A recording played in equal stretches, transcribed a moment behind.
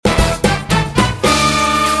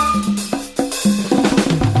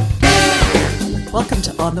Welcome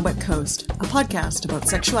to On the Wet Coast, a podcast about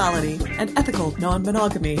sexuality and ethical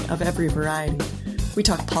non-monogamy of every variety. We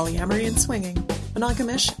talk polyamory and swinging,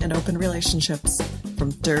 monogamish and open relationships,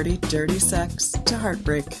 from dirty, dirty sex to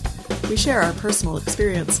heartbreak. We share our personal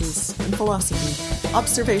experiences and philosophy,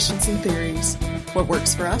 observations and theories, what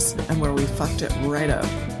works for us and where we fucked it right up.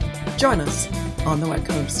 Join us on the Wet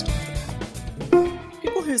Coast.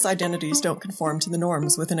 People whose identities don't conform to the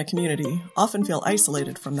norms within a community often feel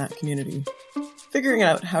isolated from that community. Figuring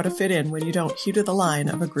out how to fit in when you don't hew to the line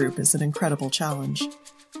of a group is an incredible challenge.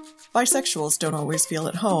 Bisexuals don't always feel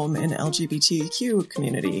at home in LGBTQ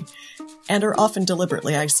community and are often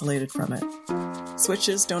deliberately isolated from it.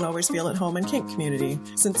 Switches don't always feel at home in kink community,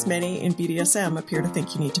 since many in BDSM appear to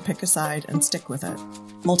think you need to pick a side and stick with it.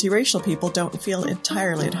 Multiracial people don't feel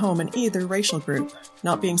entirely at home in either racial group.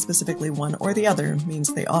 Not being specifically one or the other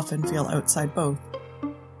means they often feel outside both.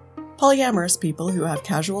 Polyamorous people who have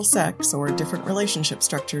casual sex or different relationship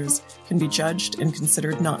structures can be judged and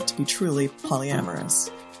considered not to be truly polyamorous.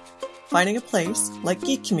 Finding a place, like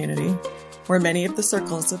geek community, where many of the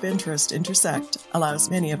circles of interest intersect allows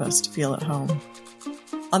many of us to feel at home.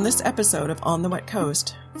 On this episode of On the Wet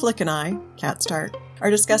Coast, Flick and I, Kat Stark, are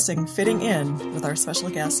discussing fitting in with our special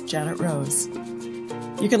guest, Janet Rose.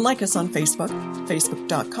 You can like us on Facebook,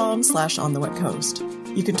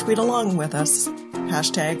 facebook.com/onthewetcoast. You can tweet along with us,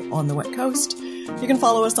 #OnTheWetCoast. You can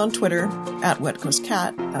follow us on Twitter,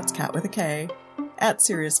 @WetCoastCat, that's cat with a K,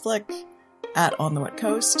 @SeriousFlick,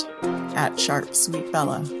 @OnTheWetCoast,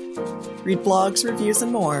 @SharpSweetBella. Read blogs, reviews,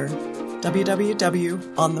 and more,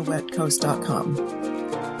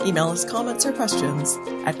 www.onthewetcoast.com. Email us comments or questions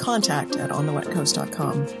at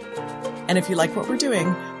contact@onthewetcoast.com. And if you like what we're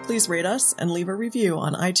doing, please rate us and leave a review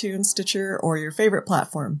on iTunes, Stitcher, or your favorite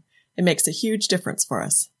platform. It makes a huge difference for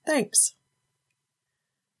us. Thanks.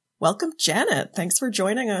 Welcome, Janet. Thanks for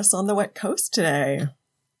joining us on the Wet Coast today.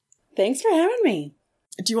 Thanks for having me.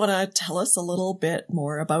 Do you want to tell us a little bit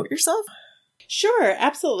more about yourself? Sure,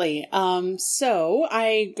 absolutely. So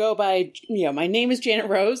I go by, my name is Janet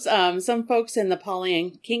Rose. Some folks in the poly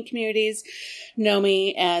and kink communities know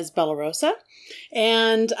me as Bella Rosa.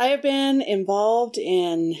 And I have been involved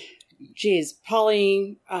in,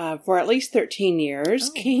 poly for at least 13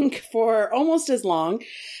 years, kink for almost as long.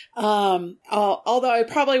 Although I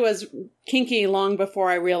probably was kinky long before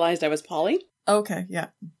I realized I was poly. Okay, yeah.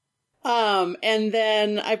 And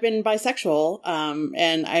then I've been bisexual,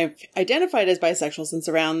 and I've identified as bisexual since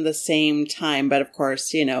around the same time. But of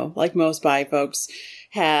course, like most bi folks,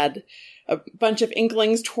 had a bunch of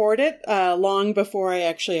inklings toward it, long before I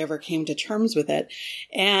actually ever came to terms with it.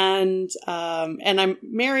 And I'm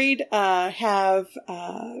married, have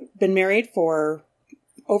been married for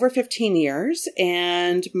over 15 years,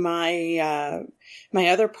 and my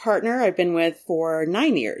other partner I've been with for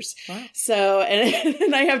 9 years. Wow. So,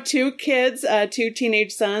 and I have 2 kids, 2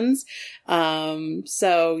 teenage sons.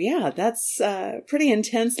 So yeah, that's a pretty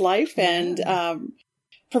intense life. And,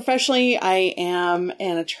 professionally, I am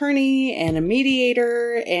an attorney and a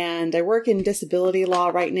mediator, and I work in disability law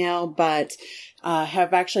right now, but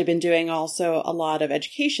have actually been doing also a lot of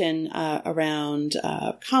education around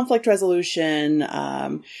conflict resolution,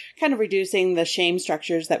 kind of reducing the shame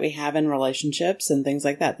structures that we have in relationships and things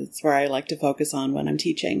like that. That's where I like to focus on when I'm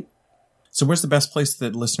teaching. So where's the best place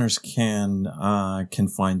that listeners can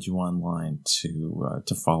find you online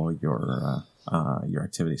to follow your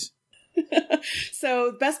activities?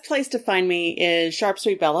 So the best place to find me is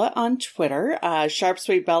SharpSweetBella on Twitter,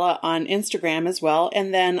 SharpSweetBella on Instagram as well.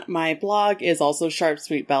 And then my blog is also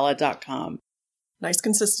sharpsweetbella.com. Nice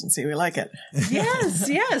consistency. We like it.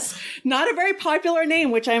 Yes. Not a very popular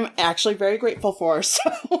name, which I'm actually very grateful for. So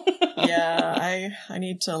yeah, I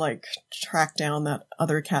need to track down that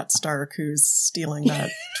other Kat Stark who's stealing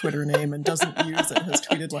that Twitter name and doesn't use it, has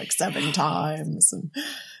tweeted 7 times. And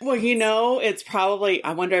well, it's probably,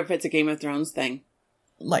 I wonder if it's a Game of Thrones thing.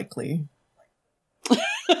 Likely.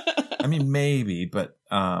 I mean, maybe, but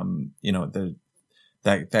that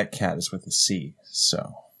cat is with a C,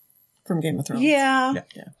 so. From Game of Thrones. Yeah.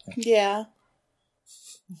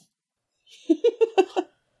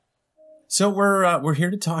 So we're here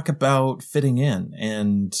to talk about fitting in,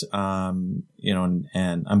 and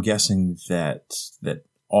and I'm guessing that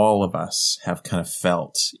all of us have kind of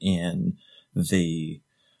felt in the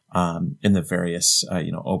various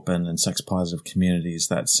open and sex positive communities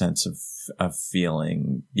that sense of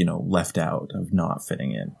feeling left out, of not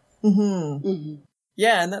fitting in. Mm-hmm. Mm-hmm.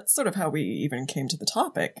 Yeah, and that's sort of how we even came to the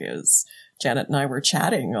topic. Is Janet and I were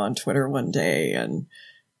chatting on Twitter one day and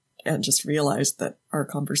just realized that our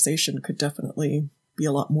conversation could definitely be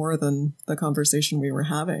a lot more than the conversation we were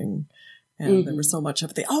having. And there was so much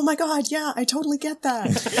of the, oh my God, yeah, I totally get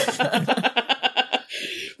that.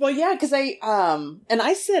 Well, yeah, because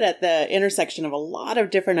I sit at the intersection of a lot of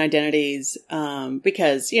different identities,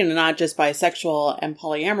 because, not just bisexual and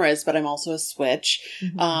polyamorous, but I'm also a switch.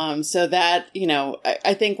 So that,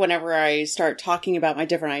 I think whenever I start talking about my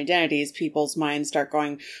different identities, people's minds start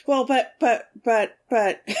going, well, but,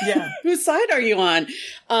 yeah, whose side are you on?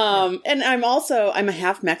 And I'm a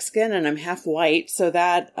half Mexican and I'm half white. So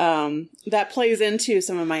that plays into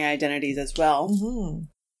some of my identities as well. Mm-hmm.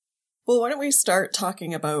 Well, why don't we start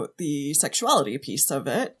talking about the sexuality piece of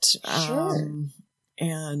it? Sure.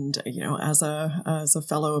 And, as a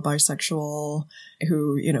fellow bisexual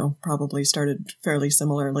who, probably started fairly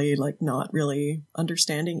similarly, like not really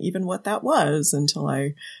understanding even what that was until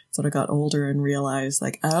I sort of got older and realized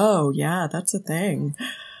like, oh yeah, that's a thing.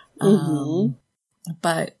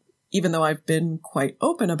 But even though I've been quite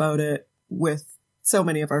open about it with so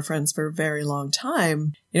many of our friends for a very long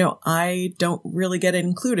time, I don't really get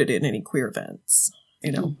included in any queer events,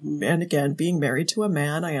 and again, being married to a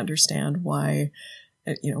man, I understand why,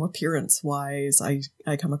 appearance wise, I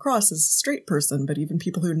come across as a straight person, but even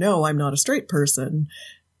people who know I'm not a straight person,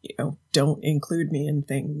 don't include me in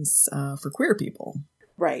things, for queer people.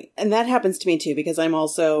 Right. And that happens to me too, because I'm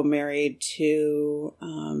also married to,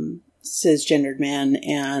 cisgendered man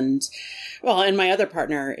and my other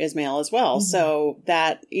partner is male as well. Mm-hmm. So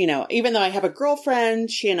that, even though I have a girlfriend,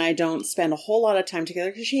 she and I don't spend a whole lot of time together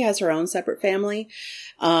because she has her own separate family,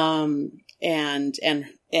 and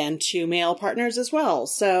two male partners as well.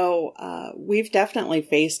 So, we've definitely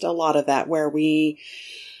faced a lot of that where we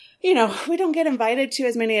don't get invited to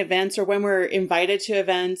as many events, or when we're invited to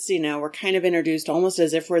events, we're kind of introduced almost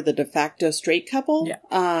as if we're the de facto straight couple. Yeah.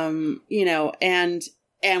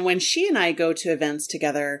 And when she and I go to events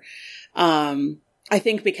together, I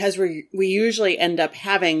think because we usually end up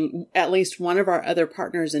having at least one of our other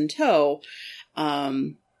partners in tow,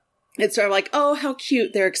 it's sort of like, oh, how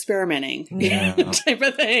cute, they're experimenting, type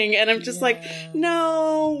of thing. And I'm just like,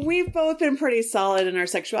 no, we've both been pretty solid in our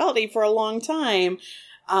sexuality for a long time.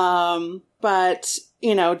 But,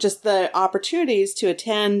 just the opportunities to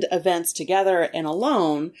attend events together and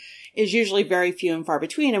alone is usually very few and far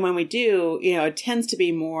between. And when we do, it tends to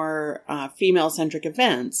be more female-centric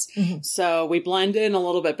events. Mm-hmm. So we blend in a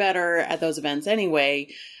little bit better at those events anyway.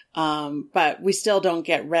 But we still don't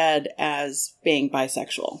get read as being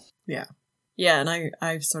bisexual. Yeah. Yeah. And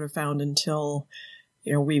I've sort of found until,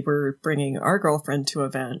 we were bringing our girlfriend to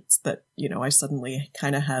events that, I suddenly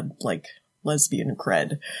kind of had like lesbian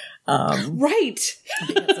cred. Right.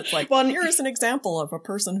 Because it's like, well, here's an example of a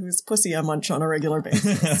person whose pussy I munch on a regular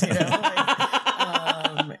basis,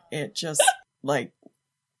 it just like,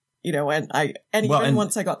 and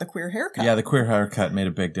once I got the queer haircut. Yeah, the queer haircut made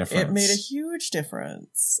a big difference. It made a huge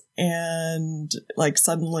difference. And like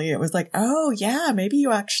suddenly it was like, oh yeah, maybe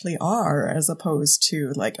you actually are, as opposed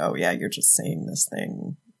to like, oh yeah, you're just saying this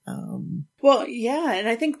thing. Well, yeah. And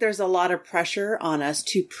I think there's a lot of pressure on us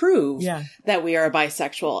to prove that we are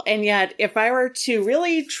bisexual. And yet, if I were to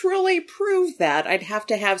really, truly prove that, I'd have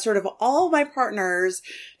to have sort of all my partners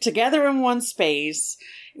together in one space,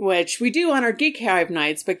 which we do on our Geek Hive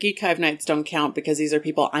nights, but Geek Hive nights don't count because these are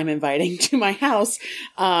people I'm inviting to my house.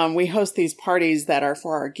 We host these parties that are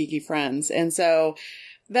for our geeky friends. And so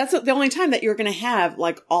that's the only time that you're going to have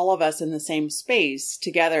like all of us in the same space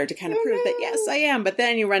together to kind of prove that, yes, I am. But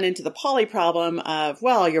then you run into the poly problem of,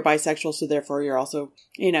 well, you're bisexual. So therefore you're also,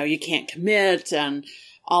 you can't commit and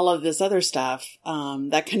all of this other stuff,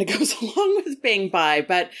 that kind of goes along with being bi.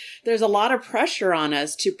 But there's a lot of pressure on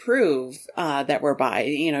us to prove, that we're bi,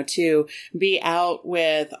 to be out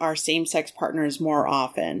with our same sex partners more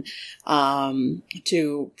often,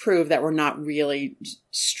 to prove that we're not really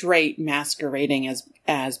straight masquerading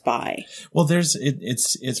as bi. Well,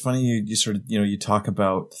 it's funny. You sort of, you talk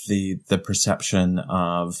about the perception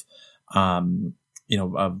of, of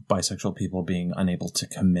bisexual people being unable to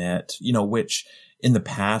commit, which in the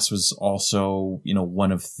past was also,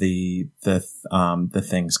 one of the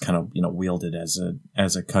things kind of, wielded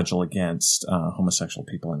as a cudgel against, homosexual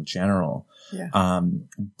people in general. Yeah.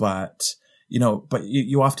 But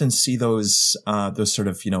you often see those sort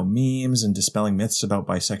of, memes and dispelling myths about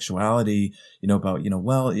bisexuality, about,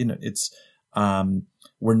 it's,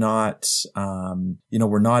 we're not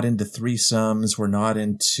into threesomes. We're not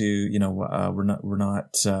into, we're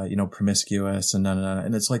not promiscuous and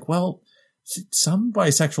and it's like, well, some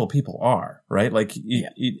bisexual people are, right? Like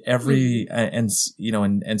and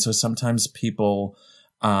so sometimes people,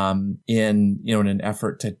 in an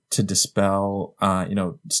effort to dispel,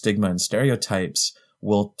 stigma and stereotypes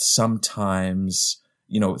will sometimes,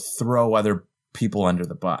 throw other people under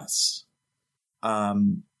the bus.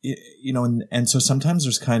 and so sometimes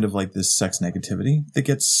there's kind of like this sex negativity that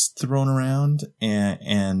gets thrown around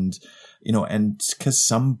and because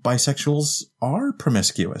some bisexuals are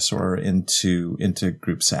promiscuous or into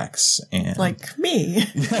group sex and like me.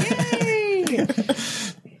 Yay!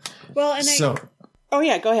 Well, and oh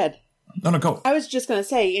yeah, go ahead. No, go. I was just going to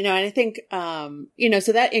say, and I think,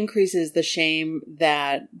 so that increases the shame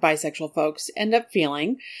that bisexual folks end up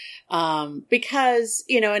feeling. Because,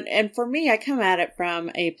 and for me, I come at it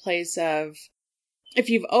from a place of, if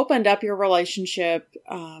you've opened up your relationship,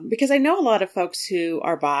 because I know a lot of folks who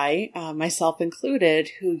are bi, myself included,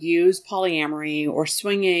 who use polyamory or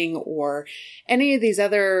swinging or any of these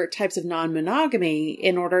other types of non-monogamy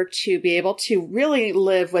in order to be able to really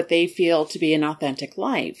live what they feel to be an authentic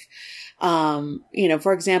life.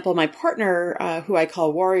 For example, my partner, who I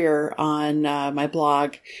call Warrior on my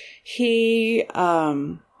blog, he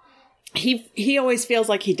always feels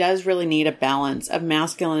like he does really need a balance of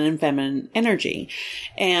masculine and feminine energy.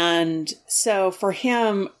 And so for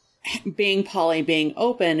him, being poly, being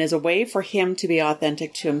open is a way for him to be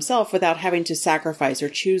authentic to himself without having to sacrifice or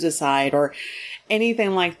choose a side or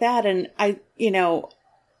anything like that. And I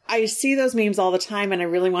see those memes all the time, and I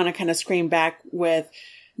really want to kind of scream back with,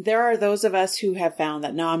 there are those of us who have found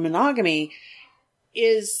that non-monogamy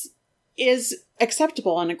is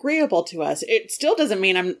acceptable and agreeable to us. It still doesn't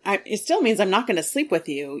mean it still means I'm not going to sleep with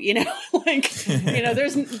you,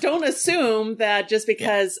 don't assume that just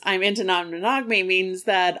because I'm into non-monogamy means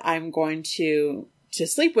that I'm going to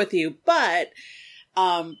sleep with you. But,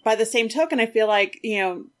 by the same token, I feel like,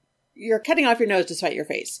 you're cutting off your nose to spite your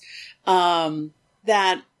face.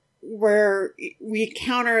 That where we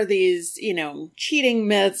counter these, cheating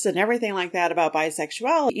myths and everything like that about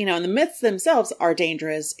bisexuality, and the myths themselves are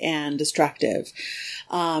dangerous and destructive.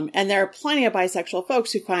 And there are plenty of bisexual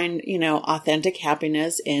folks who find, authentic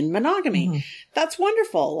happiness in monogamy. Mm-hmm. That's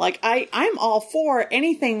wonderful. Like I'm all for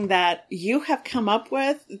anything that you have come up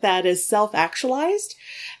with that is self-actualized.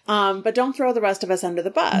 But don't throw the rest of us under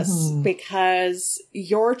the bus, because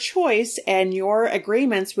your choice and your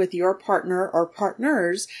agreements with your partner or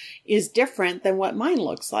partners is different than what mine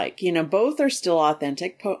looks like. Both are still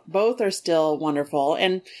authentic. Both are still wonderful.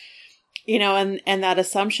 And, and that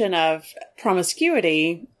assumption of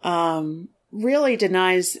promiscuity, really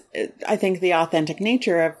denies, I think, the authentic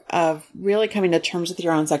nature of really coming to terms with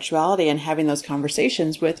your own sexuality and having those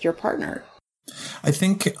conversations with your partner. I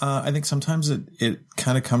think sometimes it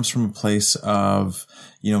kind of comes from a place of,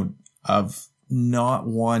 of not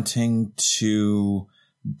wanting to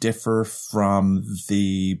differ from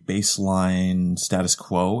the baseline status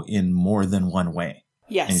quo in more than one way.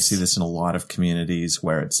 Yes. And you see this in a lot of communities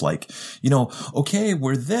where it's like, okay,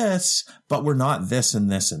 we're this, but we're not this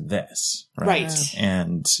and this and this. Right.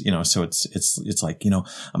 And, so it's like,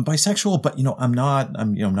 I'm bisexual, but, I'm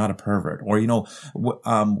not a pervert. Or,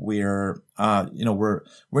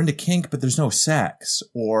 we're into kink, but there's no sex.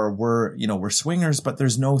 Or we're swingers, but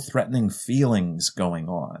there's no threatening feelings going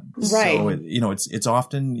on. Right. So, it's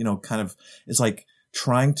often, kind of, it's like,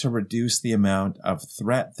 trying to reduce the amount of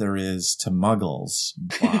threat there is to muggles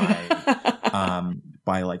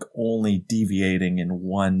by like only deviating in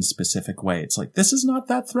one specific way. It's like, this is not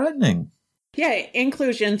that threatening. Yeah,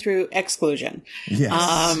 inclusion through exclusion. Yes.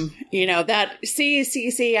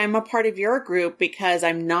 See, I'm a part of your group because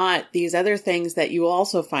I'm not these other things that you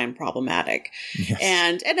also find problematic. Yes.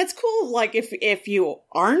 And it's cool. Like if you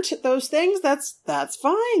aren't those things, that's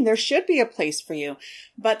fine. There should be a place for you,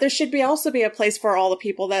 but there should also be a place for all the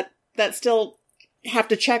people that still have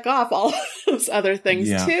to check off all those other things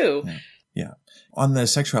too. Yeah. On the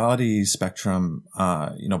sexuality spectrum,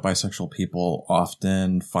 bisexual people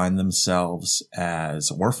often find themselves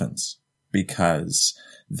as orphans because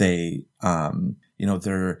they,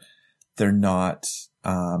 they're not,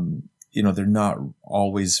 they're not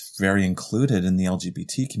always very included in the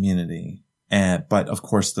LGBT community. But of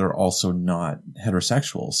course, they're also not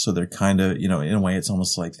heterosexual. So they're kind of, in a way, it's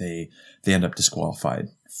almost like they end up disqualified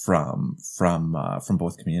from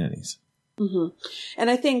both communities. Mm-hmm. And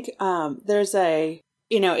I think, there's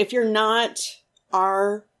if you're not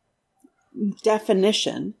our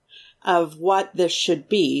definition of what this should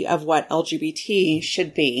be, of what LGBT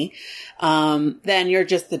should be, then you're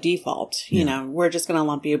just the default. We're just going to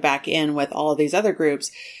lump you back in with all of these other groups.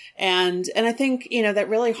 And I think, that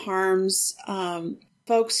really harms,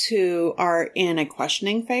 folks who are in a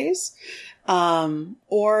questioning phase,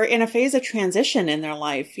 or in a phase of transition in their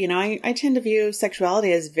life. I tend to view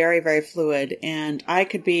sexuality as very, very fluid, and I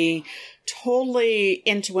could be totally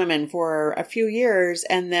into women for a few years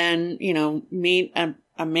and then, meet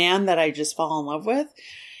a man that I just fall in love with.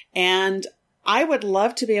 And I would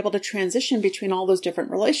love to be able to transition between all those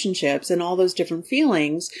different relationships and all those different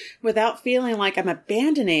feelings without feeling like I'm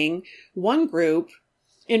abandoning one group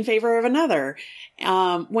in favor of another,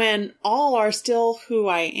 when all are still who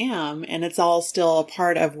I am and it's all still a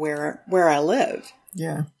part of where I live.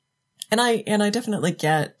 Yeah. And I definitely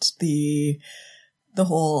get the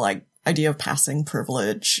whole like idea of passing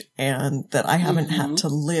privilege, and that I haven't had to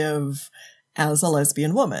live as a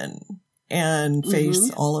lesbian woman and face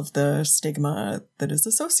all of the stigma that is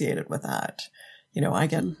associated with that. You know, I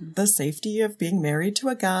get the safety of being married to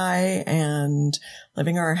a guy and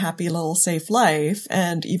living our happy little safe life.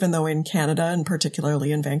 And even though in Canada, and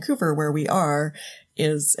particularly in Vancouver, where we are,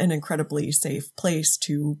 is an incredibly safe place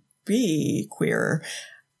to be queer,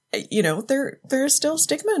 you know, there's still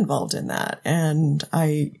stigma involved in that. And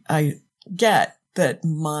I get that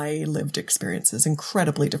my lived experience is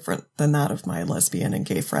incredibly different than that of my lesbian and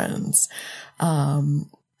gay friends.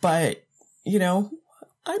 But, you know,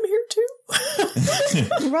 I'm here too.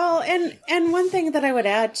 Well, and one thing that I would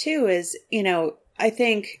add too is, you know, I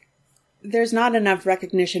think there's not enough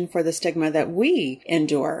recognition for the stigma that we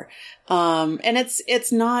endure. And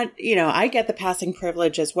it's not, you know, I get the passing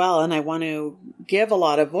privilege as well, and I want to give a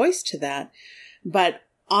lot of voice to that. But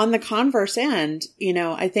on the converse end, you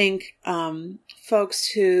know, I think, folks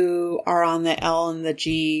who are on the L and the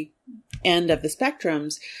G end of the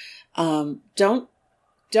spectrums, don't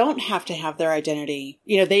have to have their identity.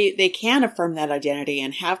 You know, they can affirm that identity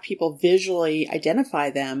and have people visually identify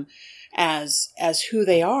them as who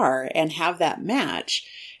they are and have that match.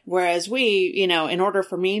 Whereas we, you know, in order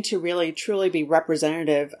for me to really truly be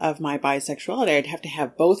representative of my bisexuality, I'd have to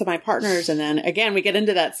have both of my partners. And then again, we get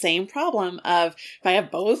into that same problem of if I have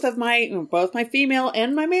both my female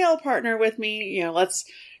and my male partner with me, you know, let's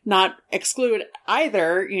not exclude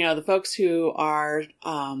either, you know, the folks who are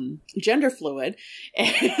gender fluid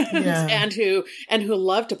and who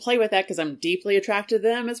love to play with that because I'm deeply attracted to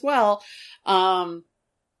them as well.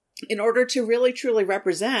 In order to really truly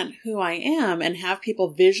represent who I am and have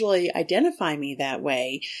people visually identify me that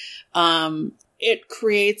way, it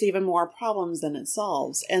creates even more problems than it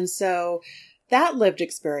solves. And so that lived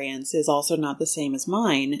experience is also not the same as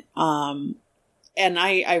mine. And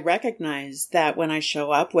I recognize that when I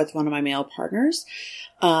show up with one of my male partners,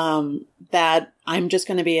 that I'm just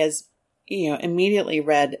going to be as, you know, immediately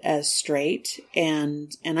read as straight.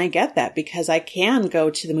 And I get that because I can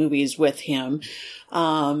go to the movies with him,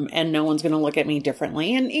 and no one's going to look at me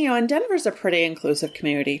differently. And, you know, and Denver's a pretty inclusive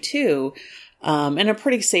community too, and a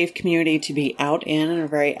pretty safe community to be out in, and a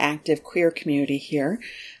very active queer community here.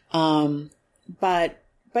 But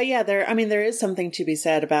yeah, there is something to be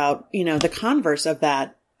said about, you know, the converse of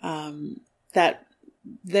that, that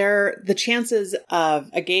the chances of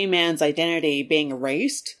a gay man's identity being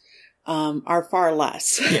erased, are far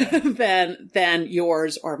less than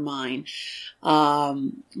yours or mine.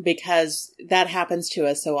 Because that happens to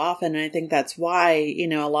us so often. And I think that's why, you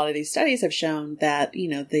know, a lot of these studies have shown that, you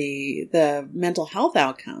know, the mental health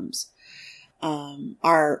outcomes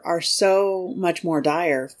are so much more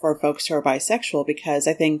dire for folks who are bisexual, because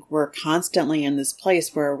I think we're constantly in this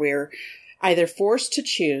place where we're either forced to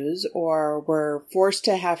choose, or we're forced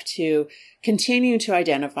to have to continue to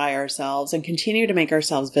identify ourselves and continue to make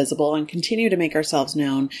ourselves visible and continue to make ourselves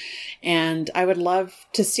known. And I would love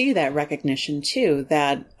to see that recognition too,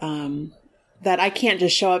 that I can't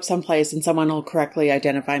just show up someplace and someone will correctly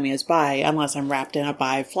identify me as bi unless I'm wrapped in a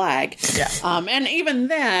bi flag. Yeah. And even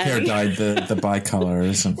then, hair dyed the bi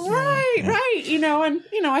colors. Right. You know, and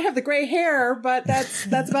you know, I have the gray hair, but that's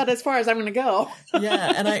about as far as I'm going to go.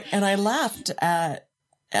 Yeah. And I laughed at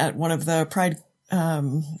one of the Pride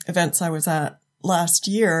events I was at last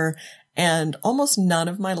year, and almost none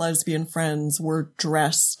of my lesbian friends were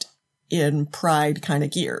dressed in Pride kind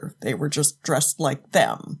of gear. They were just dressed like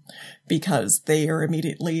them because they are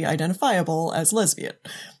immediately identifiable as lesbian.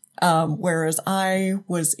 Whereas I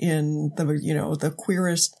was in the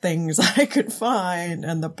queerest things I could find,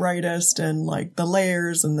 and the brightest, and like the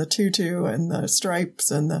layers and the tutu and the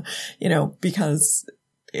stripes and the, you know, because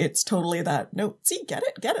it's totally that, no, see, get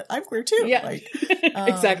it. I'm queer too. Yeah, like,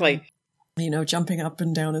 exactly. You know, jumping up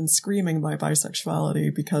and down and screaming my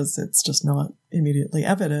bisexuality because it's just not immediately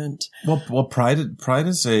evident. Well, Pride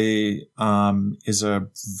is a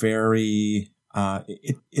very,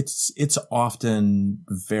 it's often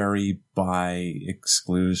very bi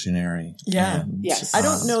exclusionary. Yeah. Yes. I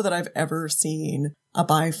don't know that I've ever seen a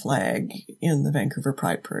bi flag in the Vancouver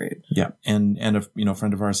Pride Parade. Yeah. And a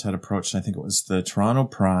friend of ours had approached, I think it was the Toronto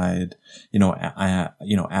Pride,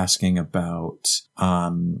 asking about,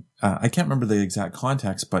 I can't remember the exact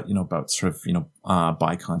context, but, about sort of,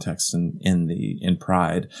 bi context in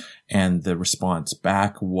Pride. And the response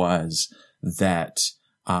back was that,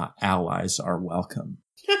 allies are welcome.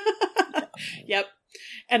 Yep.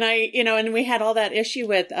 And and we had all that issue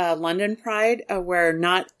with London Pride, where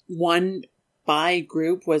not one bi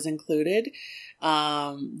group was included.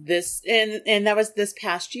 And that was this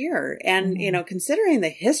past year. And, considering the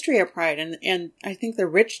history of Pride and I think the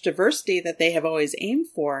rich diversity that they have always aimed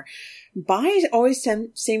for, bi always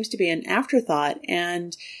seems to be an afterthought.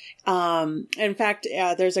 And, in fact,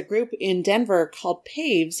 there's a group in Denver called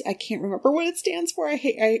PAVES. I can't remember what it stands for. I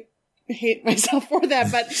hate myself for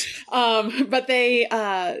that, but they,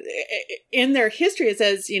 in their history, it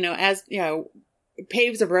says,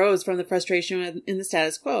 PAVES arose from the frustration in the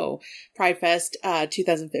status quo. Pride Fest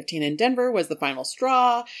 2015 in Denver was the final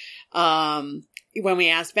straw. When we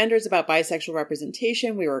asked vendors about bisexual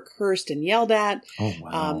representation, we were cursed and yelled at. Oh,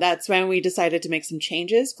 wow. That's when we decided to make some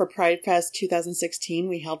changes. For Pride Fest 2016,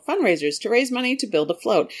 we held fundraisers to raise money to build a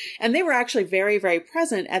float. And they were actually very, very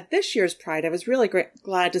present at this year's Pride. I was really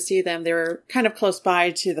glad to see them. They were kind of close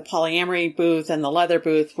by to the polyamory booth and the leather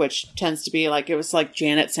booth, which tends to be it was like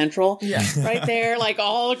Janet Central. Yeah. Right there. Like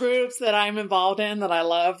all the groups that I'm involved in that I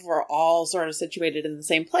love were all sort of situated in the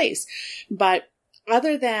same place. But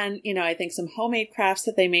other than, I think some homemade crafts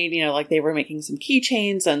that they made, like they were making some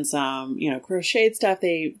keychains and some, crocheted stuff.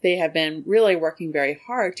 They have been really working very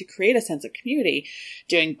hard to create a sense of community,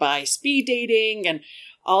 doing bi speed dating and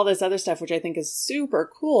all this other stuff, which I think is super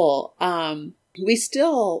cool. We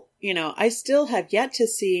still, I still have yet to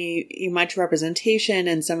see much representation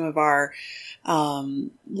in some of our,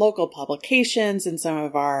 local publications and some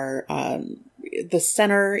of our, the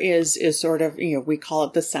center is sort of, we call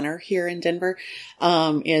it the center here in Denver,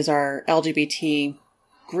 is our LGBT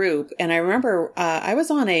group. And I remember, I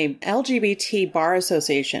was on a LGBT bar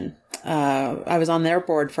association. I was on their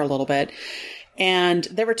board for a little bit, and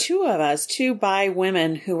there were two bi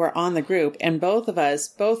women who were on the group. And both of us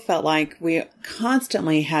felt like we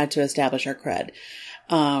constantly had to establish our cred.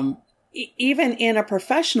 Even in a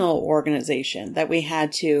professional organization, that we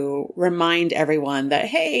had to remind everyone that,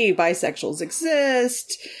 hey, bisexuals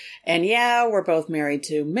exist. And yeah, we're both married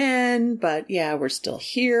to men, but yeah, we're still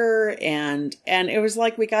here. And it was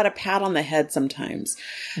like we got a pat on the head sometimes.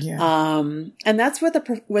 Yeah. And that's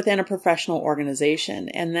within a professional organization.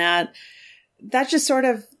 And that just sort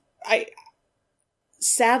of,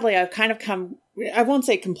 sadly, I've kind of come, I won't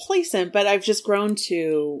say complacent, but I've just grown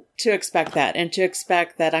to expect that, and to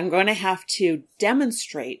expect that I'm going to have to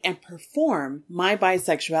demonstrate and perform my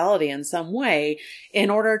bisexuality in some way in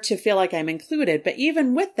order to feel like I'm included. But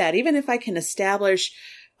even with that, even if I can establish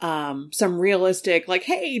some realistic, like,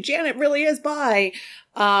 hey, Janet really is bi,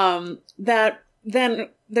 then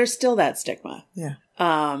there's still that stigma. Yeah.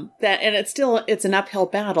 And it's an uphill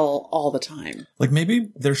battle all the time. Like maybe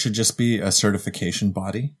there should just be a certification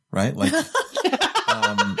body, right? Like,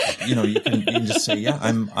 you can just say, yeah,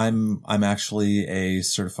 I'm actually a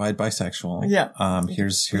certified bisexual. Yeah.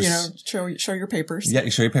 Here's, show your papers. Yeah.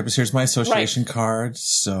 Show your papers. Here's my association card.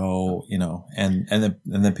 So, and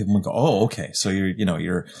then people will go, oh, okay. So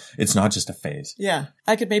it's not just a phase. Yeah.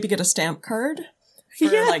 I could maybe get a stamp card for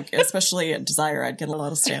especially at Desire. I'd get a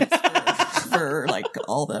lot of stamps for like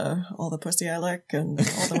all the pussy I lick and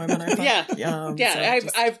all the women I fuck. Yeah.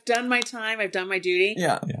 I've done my time. I've done my duty.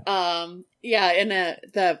 Yeah. And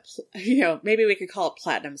maybe we could call it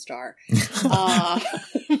Platinum Star,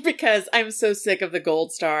 because I'm so sick of the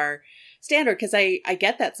Gold Star standard. Because I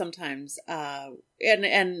get that sometimes,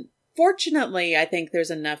 and fortunately, I think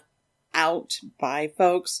there's enough out by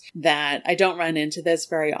folks that I don't run into this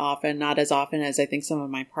very often, not as often as I think some of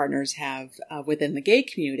my partners have within the gay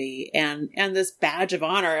community, and this badge of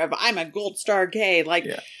honor of I'm a Gold Star gay, like,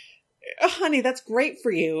 honey, that's great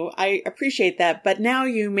for you. I appreciate that, but now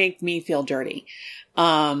you make me feel dirty.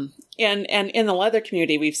 And in the leather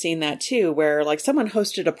community, we've seen that too, where like someone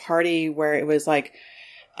hosted a party where it was like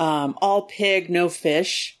all pig, no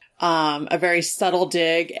fish, a very subtle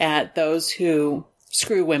dig at those who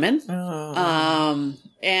screw women.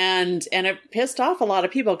 And it pissed off a lot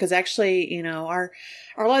of people, because actually, our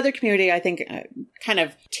leather community, I think, kind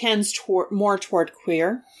of tends more toward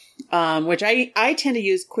queer, which I tend to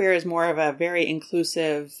use queer as more of a very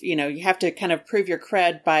inclusive, you have to kind of prove your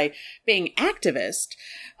cred by being activist,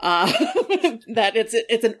 that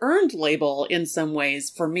it's an earned label in some ways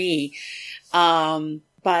for me.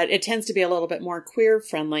 but it tends to be a little bit more queer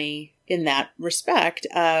friendly in that respect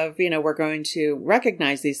of, we're going to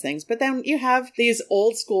recognize these things. But then you have these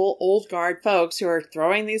old school, old guard folks who are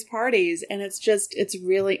throwing these parties. And it's a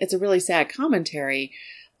really sad commentary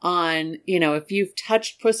on, if you've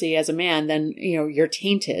touched pussy as a man, then, you're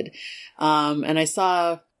tainted. And I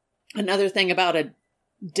saw another thing about a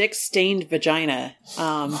dick-stained vagina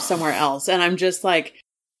somewhere else. And I'm just like,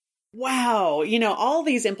 wow, all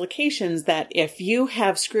these implications that if you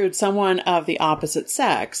have screwed someone of the opposite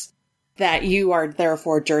sex, that you are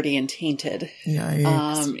therefore dirty and tainted,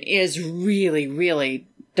 is really, really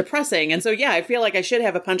depressing. And so, I feel like I should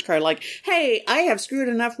have a punch card like, hey, I have screwed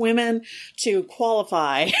enough women to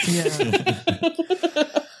qualify. Yeah.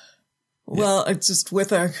 Well, it's just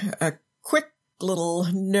with a quick little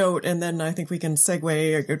note, and then I think we can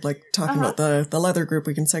segue, like talking about the leather group,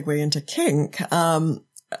 we can segue into kink.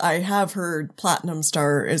 I have heard Platinum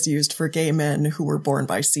Star is used for gay men who were born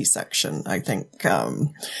by C-section. I think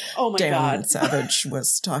Dan Savage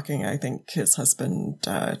was talking. I think his husband,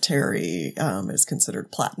 Terry, is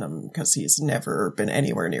considered platinum because he's never been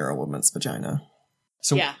anywhere near a woman's vagina.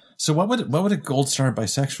 So what would a gold star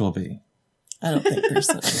bisexual be? I don't think there's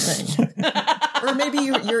such a thing. Or maybe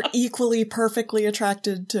you're equally perfectly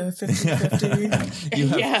attracted to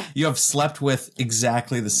 50-50. You have slept with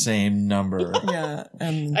exactly the same number. Yeah.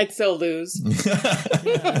 And I'd so lose.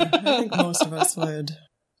 I think most of us would.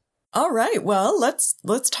 All right. Well, let's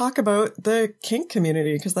talk about the kink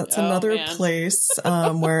community, because that's another place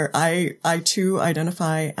where I too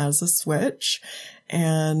identify as a switch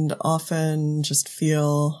and often just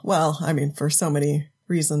feel, for so many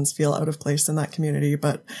reasons, feel out of place in that community,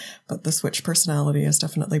 but the switch personality is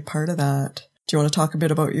definitely part of that. Do you want to talk a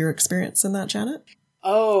bit about your experience in that, Janet?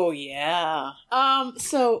 Oh, yeah.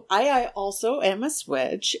 So I also am a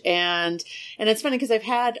switch, and it's funny because I've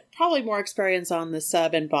had probably more experience on the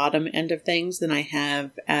sub and bottom end of things than I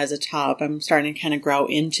have as a top. I'm starting to kind of grow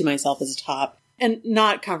into myself as a top, and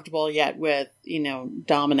not comfortable yet with,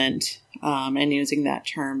 dominant, and using that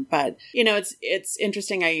term. But, it's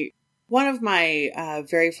interesting. One of my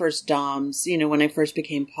very first doms, when I first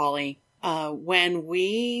became poly, when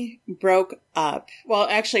we broke up,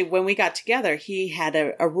 when we got together, he had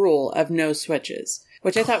a rule of no switches,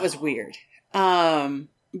 which I thought was weird.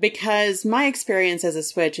 Because my experience as a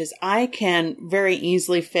switch is I can very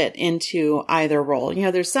easily fit into either role.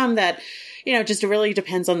 There's some that, just really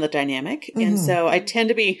depends on the dynamic. Mm-hmm. And so I tend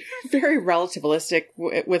to be very relativistic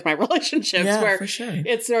with my relationships, where for sure.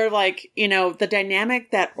 It's sort of like, the dynamic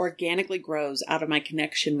that organically grows out of my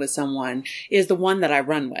connection with someone is the one that I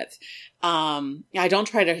run with. I don't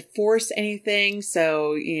try to force anything.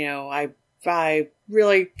 So, I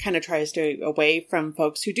really kind of try to stay away from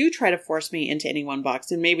folks who do try to force me into any one box.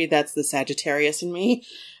 And maybe that's the Sagittarius in me,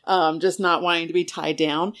 just not wanting to be tied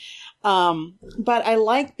down. But I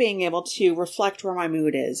like being able to reflect where my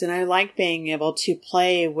mood is. And I like being able to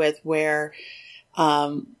play with where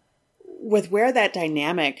that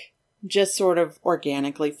dynamic just sort of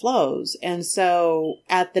organically flows. And so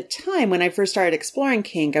at the time when I first started exploring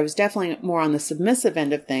kink, I was definitely more on the submissive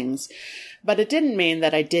end of things, but it didn't mean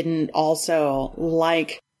that I didn't also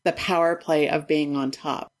like the power play of being on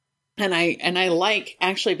top. And I like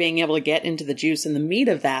actually being able to get into the juice and the meat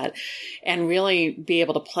of that and really be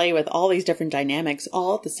able to play with all these different dynamics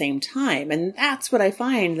all at the same time. And that's what I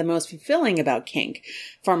find the most fulfilling about kink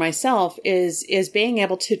for myself is being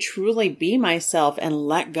able to truly be myself and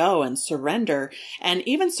let go and surrender, and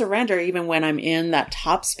even surrender even when I'm in that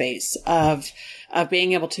top space of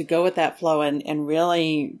being able to go with that flow and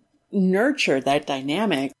really nurture that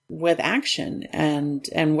dynamic with action, and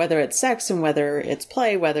whether it's sex and whether it's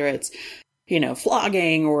play, whether it's,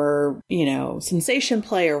 flogging or, sensation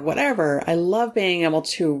play or whatever. I love being able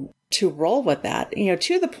to roll with that,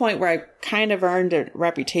 to the point where I kind of earned a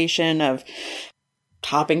reputation of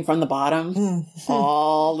topping from the bottom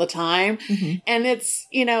all the time. Mm-hmm. And it's,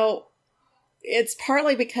 it's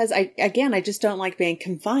partly because I just don't like being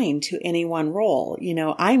confined to any one role.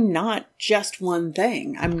 I'm not just one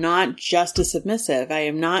thing. I'm not just a submissive. I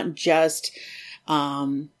am not just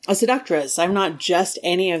a seductress. I'm not just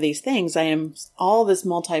any of these things. I am all this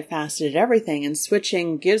multifaceted everything, and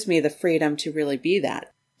switching gives me the freedom to really be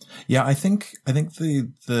that. Yeah, I think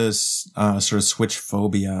the sort of switch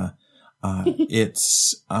phobia,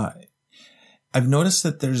 it's I've noticed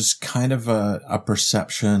that there's kind of a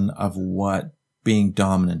perception of what being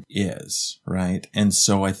dominant is, right? And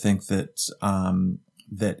so I think that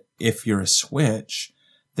that if you're a switch,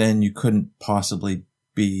 then you couldn't possibly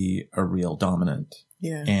be a real dominant.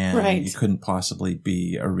 Yeah. And you couldn't possibly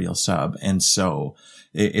be a real sub. And so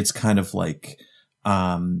it's kind of like,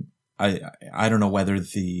 I don't know whether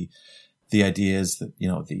the idea is that,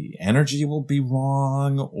 the energy will be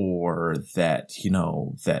wrong, or that,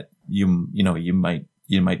 that you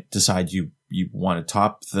might decide you want to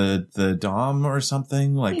top the dom or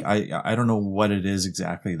something. Like, I don't know what it is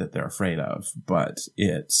exactly that they're afraid of, but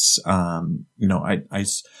it's,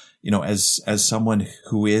 as someone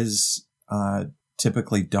who is,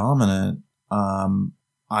 typically dominant,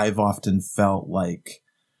 I've often felt like,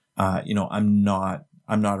 I'm not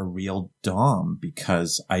a real dom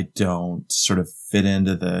because I don't sort of fit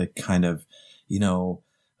into the kind of,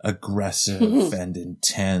 aggressive and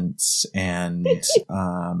intense and,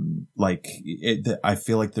 I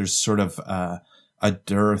feel like there's sort of a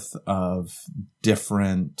dearth of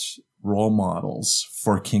different role models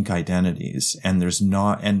for kink identities. And there's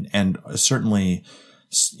not, and certainly,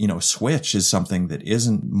 switch is something that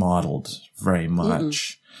isn't modeled very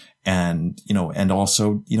much. And, and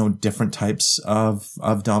also, different types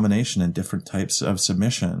of domination and different types of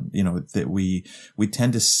submission, that we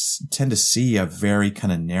tend to see a very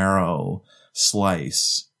kind of narrow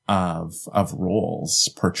slice of roles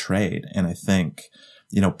portrayed. And I think,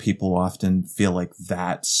 people often feel like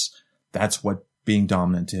that's what being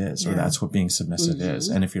dominant is, or that's what being submissive is.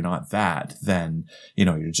 And if you're not that, then,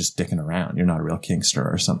 you're just dicking around. You're not a real kinkster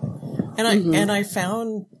or something. And I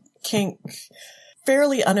found kink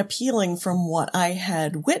fairly unappealing from what I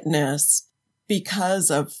had witnessed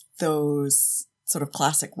because of those sort of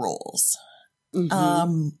classic roles.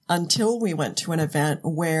 Until we went to an event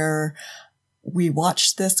where we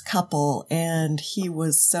watched this couple and he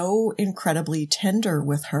was so incredibly tender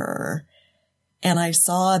with her. And I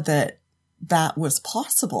saw that was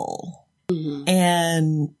possible.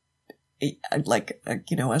 And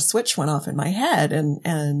a switch went off in my head,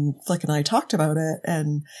 and Flick and I talked about it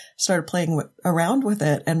and started playing around with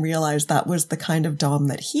it and realized that was the kind of dom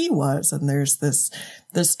that he was. And there's this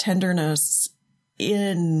tenderness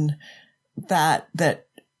in that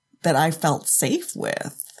I felt safe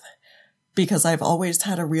with, because I've always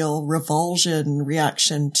had a real revulsion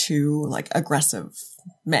reaction to like aggressive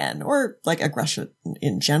men, or like aggression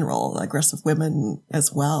in general, aggressive women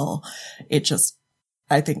as well. It just,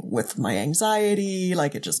 I think with my anxiety,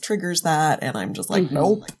 like it just triggers that. And I'm just like,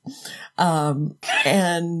 nope.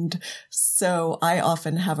 And so I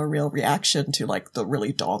often have a real reaction to like the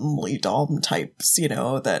really dom types,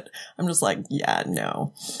 that I'm just like, yeah,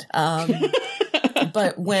 no.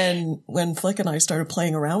 But when Flick and I started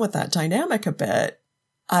playing around with that dynamic a bit,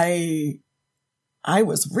 I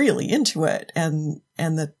was really into it. And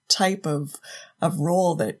the type of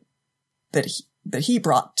role that he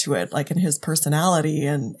brought to it, like in his personality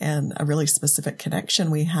and a really specific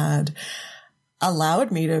connection we had,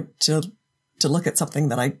 allowed me to look at something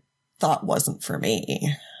that I thought wasn't for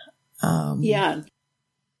me. Yeah.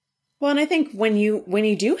 Well, and I think when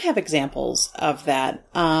you do have examples of that,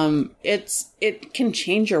 it can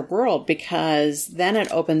change your world, because then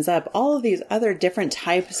it opens up all of these other different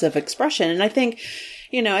types of expression. And I think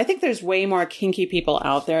there's way more kinky people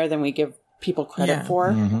out there than we give people credit for.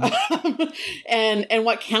 And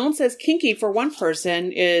what counts as kinky for one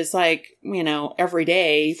person is like, every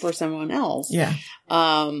day for someone else. Yeah.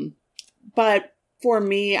 But for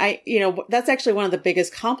me, that's actually one of the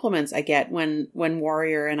biggest compliments I get when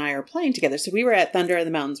Warrior and I are playing together. So we were at Thunder in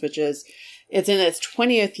the Mountains, it's in its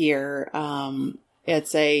 20th year.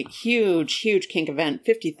 It's a huge kink event,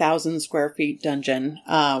 50,000 square feet dungeon,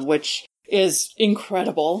 which is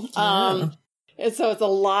incredible. Yeah. And so it's a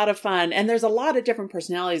lot of fun, and there's a lot of different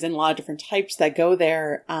personalities and a lot of different types that go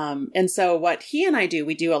there. And so what he and I do,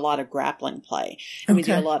 we do a lot of grappling play, and we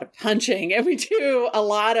do a lot of punching, and we do a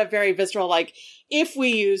lot of very visceral, like if we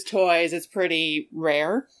use toys, it's pretty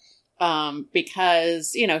rare,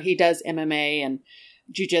 because, he does MMA and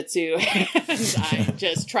jujitsu, and I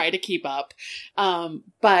just try to keep up.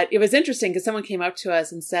 But it was interesting because someone came up to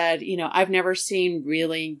us and said, I've never seen a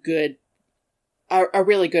really good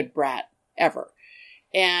brat ever.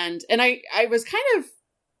 And I was kind of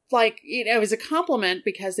like, it was a compliment,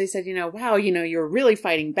 because they said, wow, you're really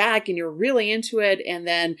fighting back and you're really into it. And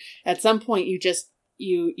then at some point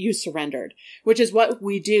you surrendered, which is what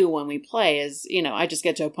we do when we play is, I just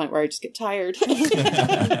get to a point where I just get tired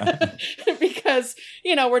because,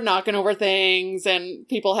 we're knocking over things and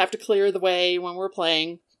people have to clear the way when we're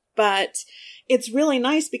playing. But it's really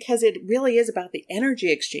nice because it really is about the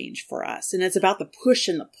energy exchange for us. And it's about the push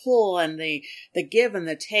and the pull and the give and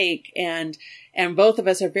the take. And both of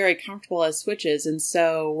us are very comfortable as switches. And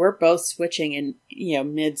so we're both switching in,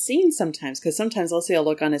 mid scene sometimes, because sometimes I'll see a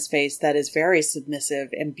look on his face that is very submissive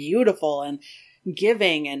and beautiful and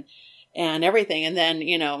giving and everything. And then,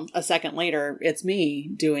 a second later, it's me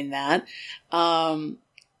doing that.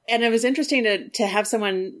 And it was interesting to have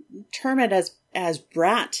someone term it as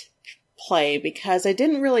brat play, because I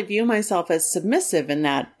didn't really view myself as submissive in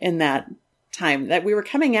that time, that we were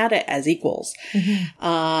coming at it as equals,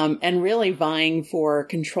 and really vying for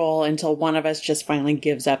control until one of us just finally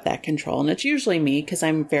gives up that control. And it's usually me, because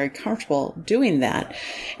I'm very comfortable doing that.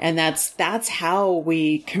 And that's how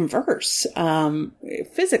we converse,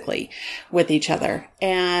 physically with each other.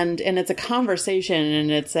 And it's a conversation,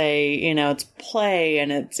 and it's it's play,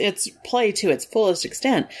 and it's play to its fullest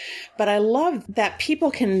extent. But I love that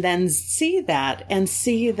people can then see that, and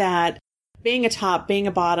see that being a top, being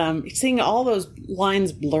a bottom, seeing all those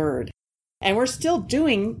lines blurred. And we're still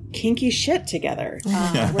doing kinky shit together.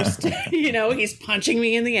 We're still, he's punching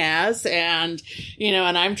me in the ass, and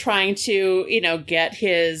I'm trying to, get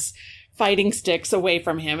his fighting sticks away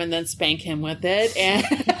from him and then spank him with it. And,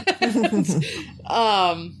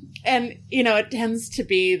 it tends to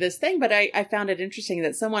be this thing, but I found it interesting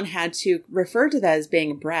that someone had to refer to that as being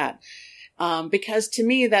a brat. Because to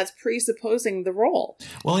me, that's presupposing the role.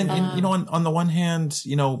 Well, and on the one hand,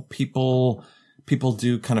 people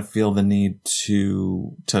do kind of feel the need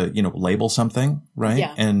to label something, right?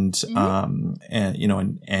 Yeah. And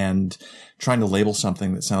trying to label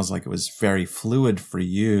something that sounds like it was very fluid for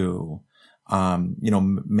you,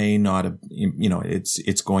 may not have,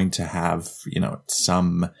 it's going to have,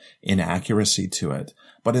 some inaccuracy to it.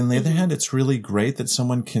 But on the other hand, it's really great that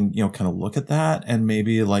someone can, kind of look at that and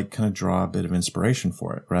maybe kind of draw a bit of inspiration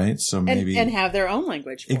for it, right? So maybe and have their own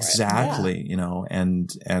language for exactly, it.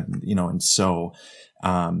 and so,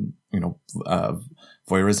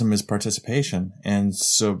 voyeurism is participation. And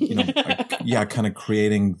so, kind of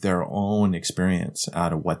creating their own experience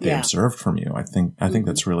out of what they observed from you. I think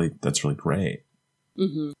that's really great.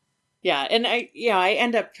 Mm-hmm. Yeah. And I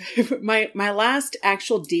end up, my last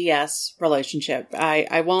actual DS relationship,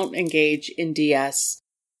 I won't engage in DS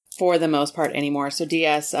for the most part anymore. So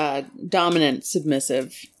DS, dominant,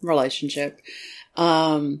 submissive relationship.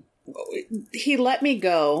 He let me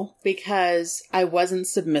go because I wasn't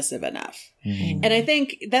submissive enough. Mm-hmm. And I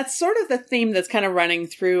think that's sort of the theme that's kind of running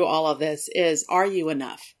through all of this is, are you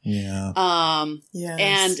enough? Yeah.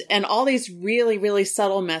 Yes. And all these really, really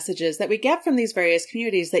subtle messages that we get from these various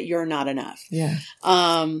communities that you're not enough. Yeah.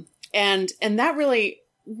 And that really,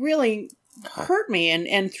 really hurt me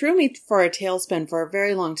and threw me for a tailspin for a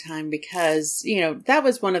very long time, because, that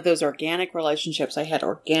was one of those organic relationships I had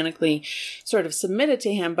organically sort of submitted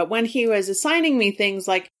to him. But when he was assigning me things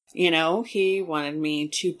like, he wanted me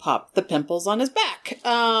to pop the pimples on his back.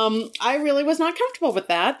 I really was not comfortable with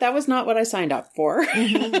that. That was not what I signed up for.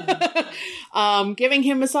 Mm-hmm. Giving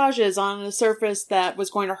him massages on a surface that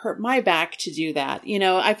was going to hurt my back to do that.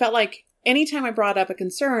 I felt like anytime I brought up a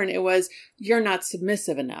concern, it was, you're not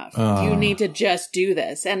submissive enough. You need to just do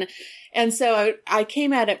this. And so I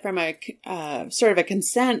came at it from a sort of a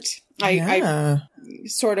consent, I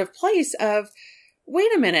sort of place of,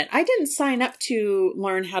 wait a minute, I didn't sign up to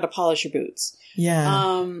learn how to polish your boots.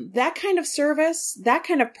 Yeah. That kind of service, that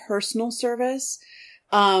kind of personal service,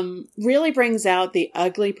 really brings out the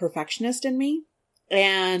ugly perfectionist in me,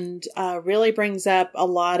 and really brings up a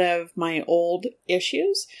lot of my old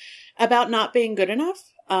issues about not being good enough.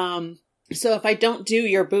 So if I don't do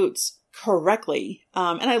your boots correctly,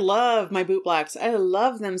 and I love my boot blacks, I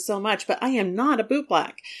love them so much, but I am not a boot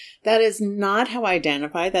black. That is not how I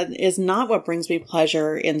identify. That is not what brings me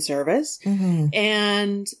pleasure in service. Mm-hmm.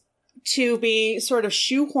 And to be sort of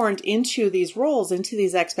shoehorned into these roles, into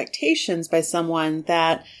these expectations by someone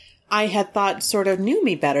that I had thought sort of knew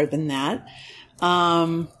me better than that,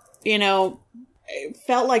 it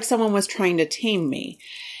felt like someone was trying to tame me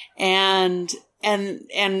and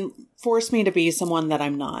force me to be someone that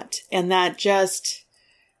I'm not. And that just,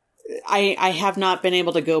 I have not been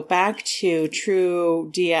able to go back to true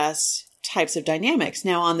DS types of dynamics.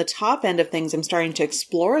 Now, on the top end of things, I'm starting to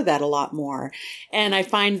explore that a lot more. And I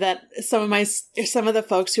find that some of the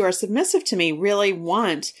folks who are submissive to me really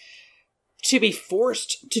want to be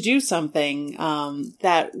forced to do something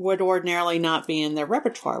that would ordinarily not be in their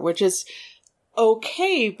repertoire, which is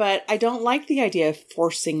okay, but I don't like the idea of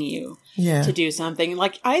forcing you to do something.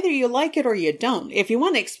 Like, either you like it or you don't. If you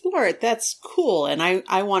want to explore it, that's cool. And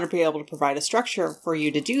I want to be able to provide a structure for you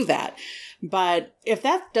to do that. But if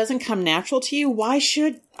that doesn't come natural to you, why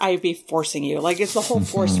should I be forcing you? Like, it's the whole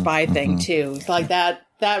forced by thing too. Like that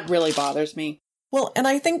really bothers me. Well, and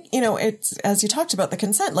I think, it's, as you talked about the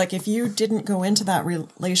consent, like if you didn't go into that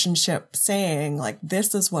relationship saying like,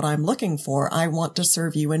 this is what I'm looking for, I want to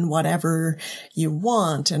serve you in whatever you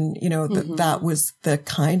want. And, that was the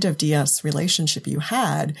kind of DS relationship you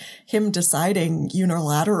had, him deciding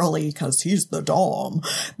unilaterally, cause he's the dom,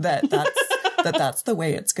 that's that's the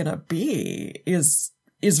way it's going to be is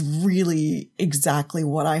really exactly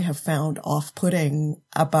what I have found off-putting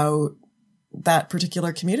about that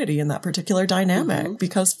particular community and that particular dynamic,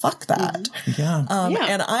 because fuck that. Yeah.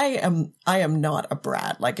 And I am not a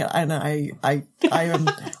brat. Like, and I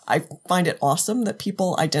find it awesome that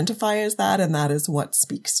people identify as that, and that is what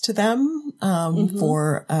speaks to them,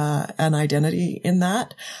 for, an identity in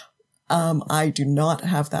that. I do not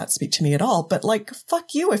have that speak to me at all, but like,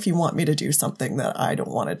 fuck you if you want me to do something that I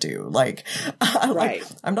don't want to do. Like, Right.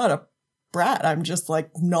 I'm not a brat. I'm just like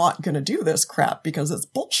not going to do this crap because it's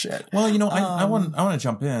bullshit. Well, I want to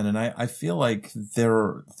jump in, and I feel like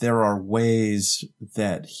there are ways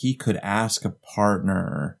that he could ask a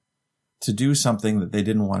partner to do something that they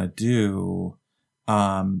didn't want to do,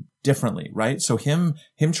 differently, right? So him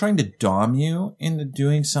trying to dom you into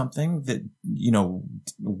doing something that,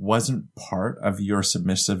 wasn't part of your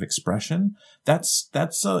submissive expression, that's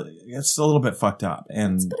a little bit fucked up,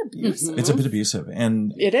 and It's a bit abusive. it's a bit abusive,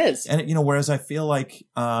 and It is. and whereas I feel like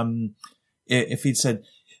if he'd said,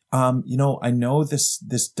 I know this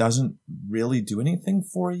doesn't really do anything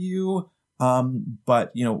for you,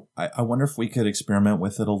 but I wonder if we could experiment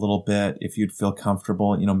with it a little bit, if you'd feel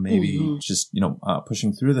comfortable, maybe just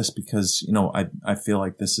pushing through this, because I feel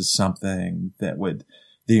like this is something that would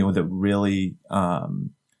that really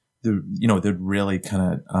that'd really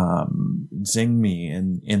kind of zing me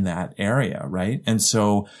in that area, right? And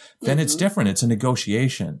so then it's different. It's a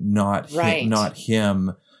negotiation, not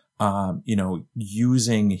him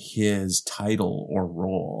using his title or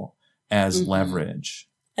role as leverage.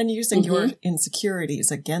 And using your insecurities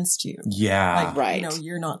against you. Yeah. Like,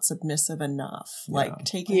 you're not submissive enough. Like,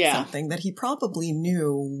 taking something that he probably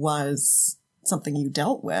knew was something you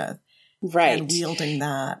dealt with. Right. And wielding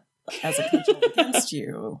that as a cudgel against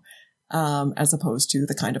you, as opposed to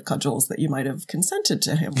the kind of cudgels that you might have consented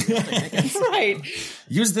to him wielding against. Right.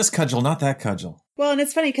 Use this cudgel, not that cudgel. Well, and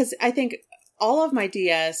it's funny because I think all of my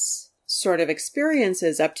DS sort of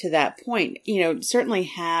experiences up to that point, certainly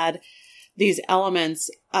had these elements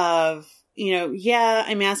of,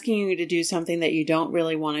 I'm asking you to do something that you don't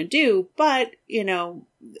really want to do. But,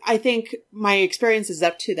 I think my experiences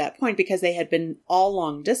up to that point, because they had been all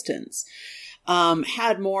long distance,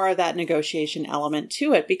 had more of that negotiation element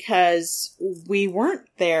to it, because we weren't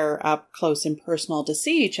there up close and personal to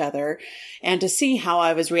see each other and to see how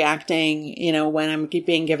I was reacting, when I'm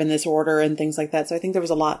being given this order and things like that. So I think there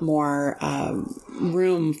was a lot more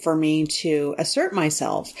room for me to assert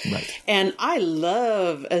myself. Right. And I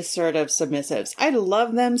love assertive submissives. I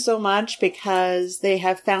love them so much because they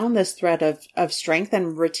have found this thread of strength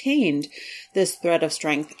and retained this thread of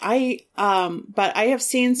strength. But I have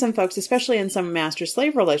seen some folks, especially in some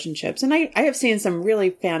master-slave relationships, and I have seen some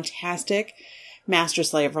really fantastic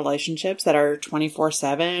master-slave relationships that are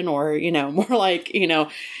 24/7 or, more like,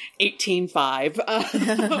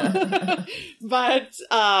 18/5. But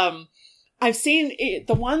I've seen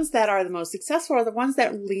the ones that are the most successful are the ones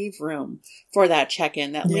that leave room for that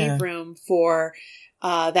check-in, that leave room for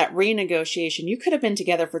that renegotiation. You could have been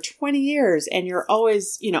together for 20 years and you're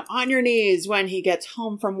always, on your knees when he gets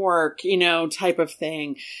home from work, type of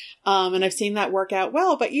thing. And I've seen that work out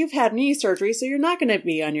well, but you've had knee surgery, so you're not going to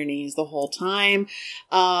be on your knees the whole time.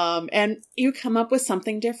 And you come up with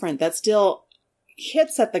something different that still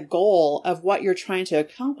hits at the goal of what you're trying to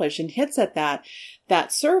accomplish and hits at that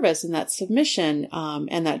service and that submission,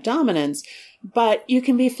 and that dominance. But you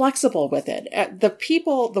can be flexible with it. The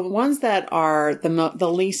ones that are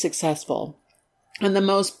the least successful and the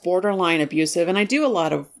most borderline abusive, and I do a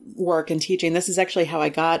lot of work in teaching. This is actually how I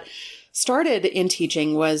got started in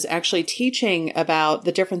teaching, was actually teaching about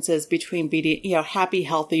the differences between happy,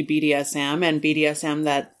 healthy BDSM and BDSM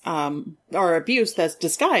that, or abuse that's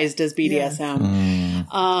disguised as BDSM. Yeah.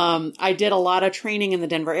 I did a lot of training in the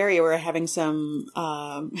Denver area. We were having some,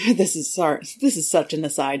 this is such an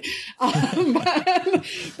aside.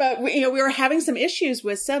 But we were having some issues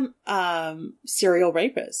with some, serial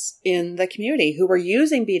rapists in the community who were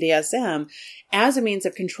using BDSM as a means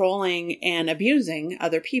of controlling and abusing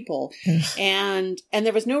other people. And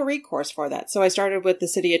there was no recourse for that. So I started with the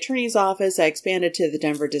city attorney's office. I expanded to the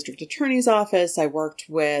Denver district attorney's office. I worked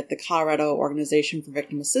with the Colorado Organization for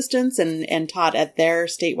Victim Assistance and taught at their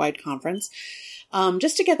statewide conference.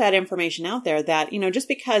 Just to get that information out there that, just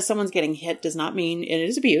because someone's getting hit does not mean it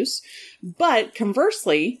is abuse. But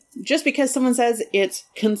conversely, just because someone says it's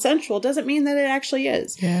consensual doesn't mean that it actually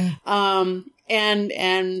is. Yeah.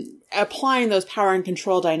 And applying those power and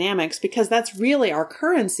control dynamics, because that's really our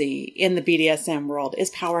currency in the BDSM world, is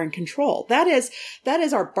power and control. That is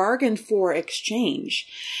our bargain for exchange.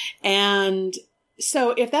 And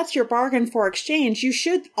So if that's your bargain for exchange, you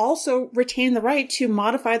should also retain the right to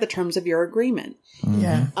modify the terms of your agreement.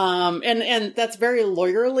 Yeah. And that's very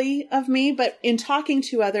lawyerly of me, but in talking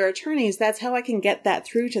to other attorneys, that's how I can get that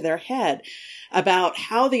through to their head about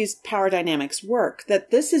how these power dynamics work, that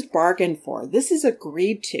this is bargained for, this is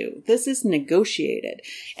agreed to, this is negotiated.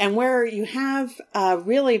 And where you have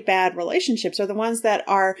really bad relationships are the ones that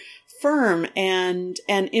are firm and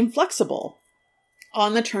inflexible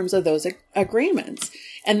on the terms of those agreements.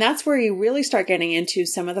 And that's where you really start getting into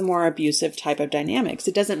some of the more abusive type of dynamics.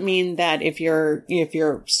 It doesn't mean that if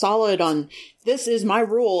you're solid on this is my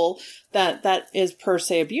rule, that is per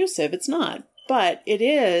se abusive. It's not. But it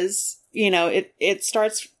is, it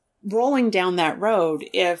starts rolling down that road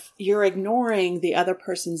if you're ignoring the other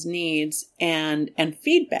person's needs and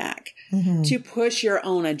feedback to push your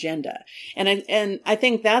own agenda. And I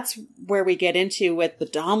think that's where we get into with the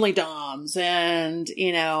Domly Doms and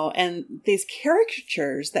these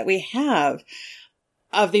caricatures that we have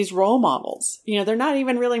of these role models. They're not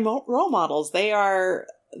even really role models. They are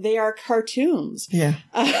cartoons. Yeah.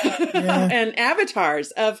 And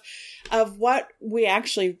avatars of what we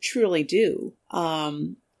actually truly do.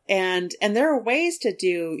 And there are ways to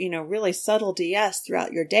do, really subtle DS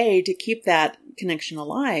throughout your day to keep that connection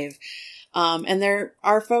alive. And there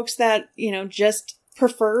are folks that, just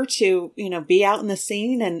prefer to, be out in the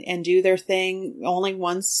scene and do their thing only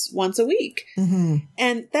once a week.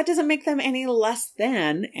 And that doesn't make them any less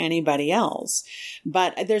than anybody else.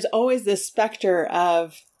 But there's always this specter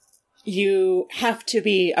of, you have to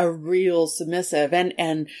be a real submissive.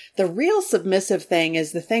 And the real submissive thing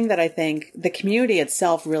is the thing that I think the community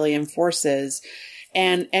itself really enforces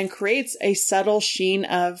and creates a subtle sheen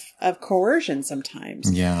of coercion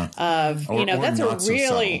sometimes. Yeah. That's a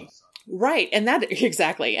really, right. And that,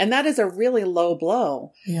 exactly. And that is a really low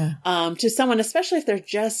blow. Yeah. To someone, especially if they're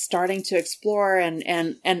just starting to explore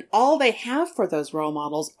and all they have for those role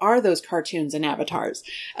models are those cartoons and avatars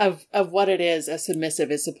of what it is a submissive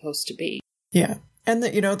is supposed to be. Yeah. And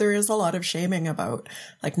there is a lot of shaming about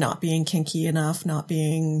like not being kinky enough, not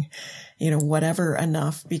being, whatever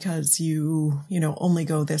enough because you only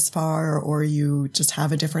go this far or you just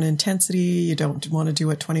have a different intensity. You don't want to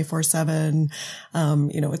do it 24/7.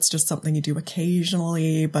 It's just something you do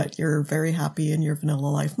occasionally, but you're very happy in your vanilla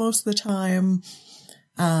life most of the time.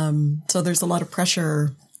 So there's a lot of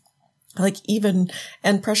pressure,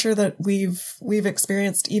 and pressure that we've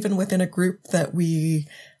experienced even within a group that we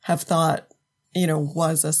have thought,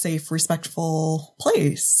 was a safe, respectful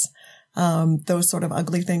place. Those sort of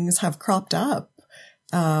ugly things have cropped up,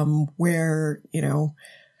 where,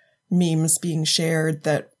 memes being shared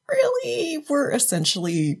that really were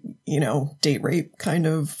essentially, date rape kind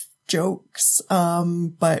of jokes.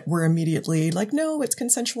 But we're immediately like, no, it's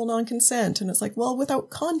consensual non-consent. And it's like, well, without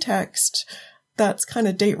context, that's kind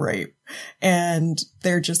of date rape. And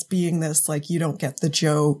they're just being this, like, you don't get the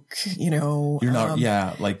joke, you're not,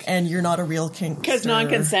 and you're not a real kinkster. Because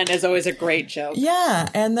non-consent is always a great joke. Yeah.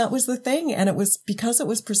 And that was the thing. And it was because it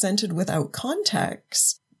was presented without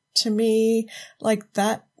context to me, like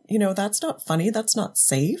that, that's not funny. That's not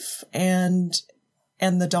safe. And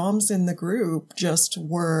the doms in the group just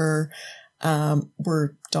were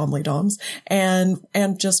Domly Doms and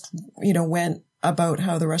just, went about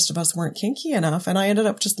how the rest of us weren't kinky enough. And I ended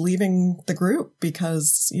up just leaving the group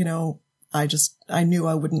because, I knew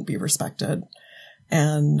I wouldn't be respected.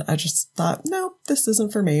 And I just thought, no, this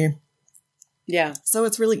isn't for me. Yeah. So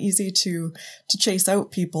it's really easy to chase out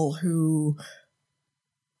people who,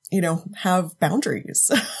 have boundaries.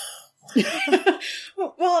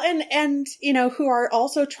 Well, and, who are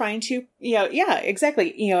also trying to,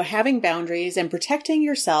 exactly, having boundaries and protecting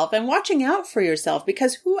yourself and watching out for yourself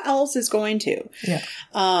because who else is going to? Yeah.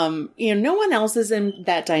 No one else is in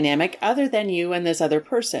that dynamic other than you and this other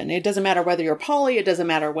person. It doesn't matter whether you're poly, it doesn't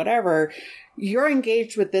matter whatever. You're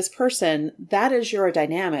engaged with this person. That is your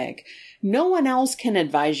dynamic. No one else can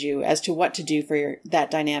advise you as to what to do for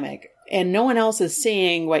that dynamic. And no one else is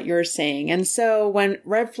seeing what you're seeing. And so when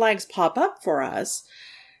red flags pop up for us,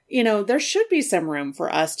 there should be some room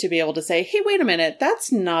for us to be able to say, hey, wait a minute,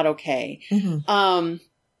 that's not okay. Mm-hmm.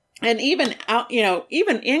 And even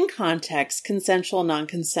even in context, consensual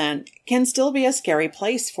non-consent can still be a scary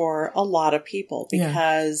place for a lot of people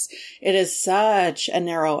because it is such a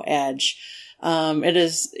narrow edge. It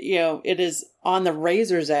is on the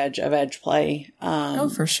razor's edge of edge play.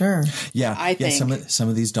 For sure. Yeah. I think some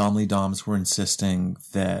of these Domly Doms were insisting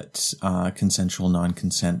that, consensual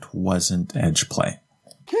non-consent wasn't edge play.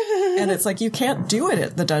 And it's like, you can't do it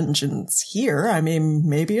at the dungeons here. I mean,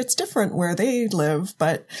 maybe it's different where they live,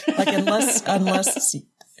 but like, unless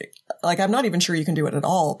like, I'm not even sure you can do it at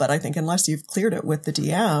all, but I think unless you've cleared it with the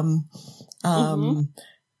DM,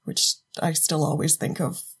 which I still always think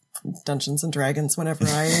of Dungeons and Dragons whenever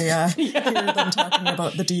I hear them talking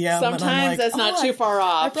about the DM. Sometimes and I'm like, that's not too far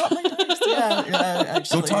off. I brought my dice. Yeah,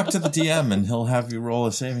 actually. Go talk to the DM and he'll have you roll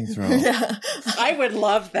a saving throw. Yeah. I would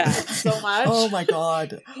love that so much. Oh my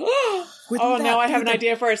God. Now I have an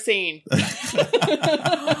idea for a scene.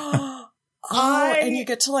 And you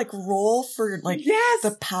get to like roll for like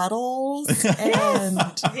the paddles and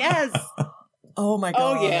yes. Oh my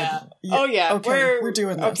God. Oh yeah. Okay, we're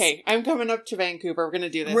doing this. Okay, I'm coming up to Vancouver. We're gonna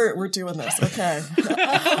do this. We're doing this. Okay.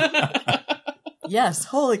 Yes.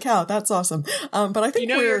 Holy cow. That's awesome. But I think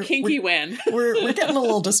your kinky win. We're getting a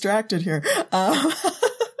little distracted here.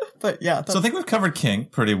 But yeah. So I think we've covered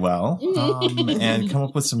kink pretty well, and come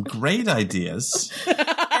up with some great ideas.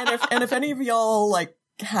 And if any of y'all like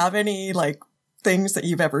have any like things that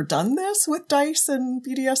you've ever done this with dice and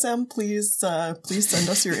BDSM, please send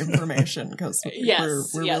us your information, because we're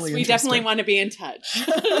really interested. We definitely want to be in touch.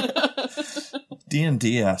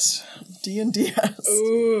 D&DS. D&DS.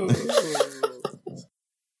 Ooh.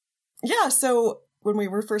 Yeah, so when we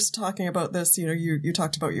were first talking about this, you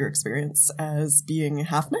talked about your experience as being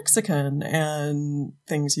half Mexican and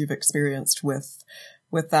things you've experienced with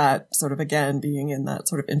that sort of, again, being in that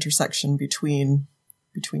sort of intersection between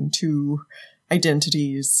two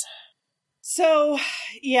identities. So,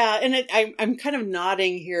 yeah, and I'm kind of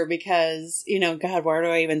nodding here because, God, where do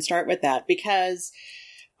I even start with that? Because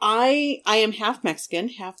I am half Mexican,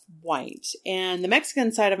 half white, and the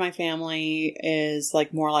Mexican side of my family is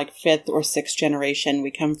like more like 5th or 6th generation.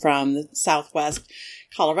 We come from the Southwest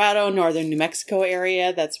Colorado, northern New Mexico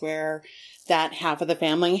area. That's where that half of the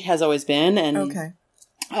family has always been. And okay.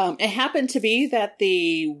 It happened to be that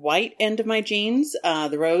the white end of my genes,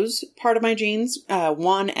 the rose part of my genes,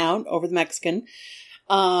 won out over the Mexican.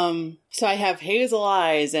 So I have hazel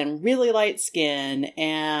eyes and really light skin,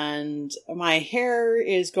 and my hair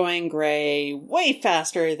is going gray way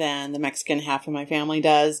faster than the Mexican half of my family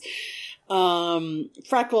does.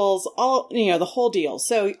 Freckles, all, the whole deal.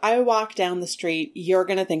 So I walk down the street, you're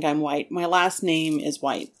going to think I'm white. My last name is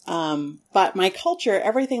White. But my culture,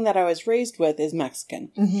 everything that I was raised with is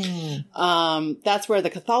Mexican. Mm-hmm. That's where the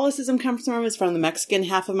Catholicism comes from, is from the Mexican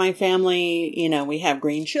half of my family. We have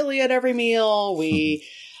green chili at every meal. The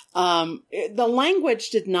language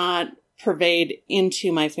did not pervade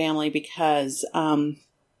into my family because,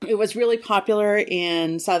 it was really popular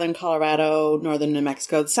in southern Colorado, northern New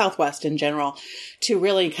Mexico, the Southwest in general, to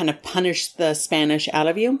really kind of punish the Spanish out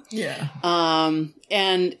of you. Yeah.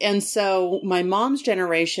 And so my mom's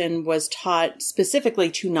generation was taught specifically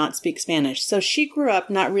to not speak Spanish. So she grew up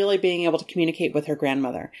not really being able to communicate with her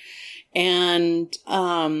grandmother. And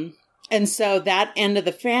so that end of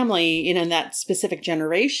the family, that specific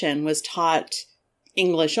generation was taught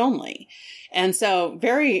English only. And so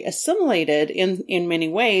very assimilated in many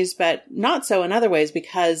ways, but not so in other ways,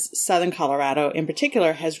 because Southern Colorado in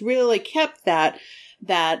particular has really kept that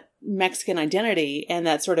Mexican identity and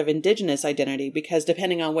that sort of indigenous identity, because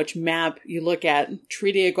depending on which map you look at,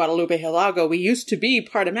 Treaty of Guadalupe Hidalgo, we used to be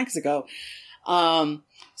part of Mexico.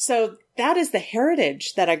 So that is the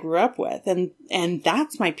heritage that I grew up with. And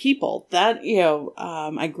that's my people. That,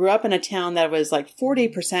 I grew up in a town that was like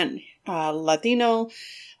 40% Latino.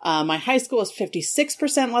 My high school was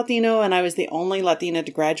 56% Latino, and I was the only Latina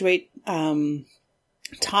to graduate,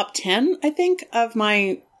 top 10, I think, of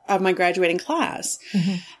my graduating class.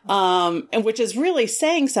 Mm-hmm. And which is really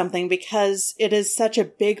saying something, because it is such a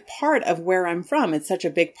big part of where I'm from. It's such a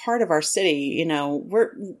big part of our city.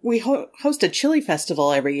 We host a chili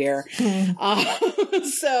festival every year. Mm-hmm.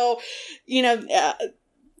 So,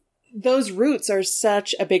 those roots are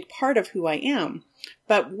such a big part of who I am.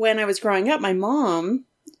 But when I was growing up, my mom,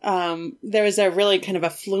 there was a really kind of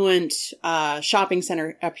affluent shopping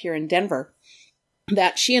center up here in Denver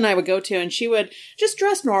that she and I would go to, and she would just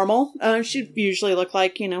dress normal. She'd usually look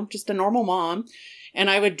like, just a normal mom. And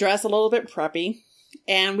I would dress a little bit preppy.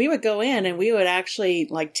 And we would go in and we would actually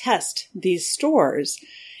like test these stores.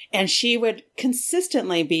 And she would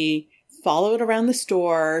consistently be followed around the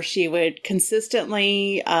store. She would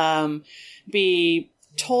consistently be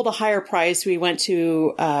told a higher price. We went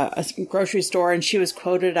to a grocery store and she was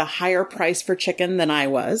quoted a higher price for chicken than I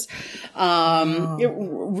was.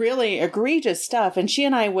 Really egregious stuff. And she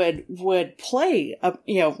and I would play,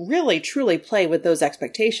 really truly play with those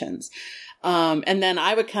expectations. And then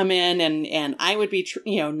I would come in and I would be,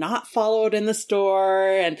 not followed in the store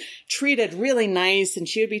and treated really nice, and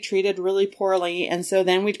she would be treated really poorly. And so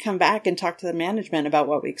then we'd come back and talk to the management about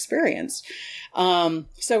what we experienced.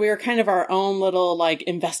 So we were kind of our own little like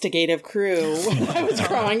investigative crew when I was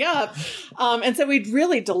growing up. And so we'd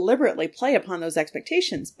really deliberately play upon those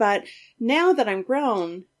expectations. But now that I'm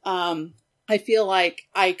grown, I feel like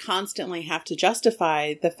I constantly have to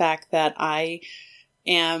justify the fact that I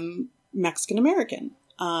am Mexican American,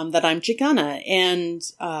 that I'm Chicana. And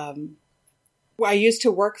I used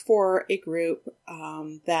to work for a group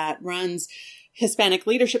that runs Hispanic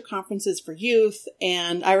leadership conferences for youth.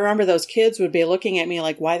 And I remember those kids would be looking at me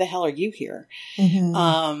like, why the hell are you here?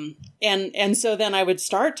 Mm-hmm. And so then I would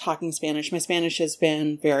start talking Spanish. My Spanish has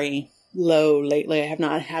been very low lately. I have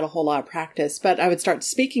not had a whole lot of practice, but I would start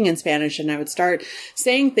speaking in Spanish, and I would start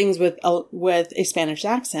saying things with a Spanish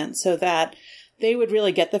accent so that they would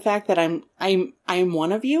really get the fact that I'm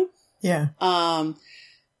one of you. Yeah.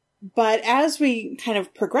 But as we kind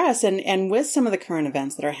of progress and with some of the current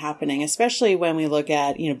events that are happening, especially when we look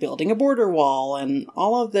at, building a border wall and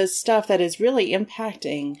all of this stuff that is really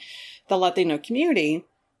impacting the Latino community,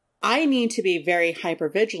 I need to be very hyper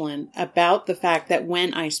vigilant about the fact that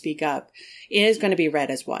when I speak up, it is going to be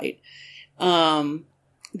read as white.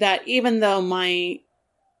 That even though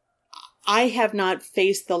I have not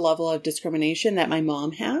faced the level of discrimination that my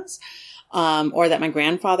mom has, or that my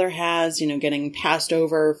grandfather has, getting passed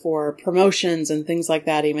over for promotions and things like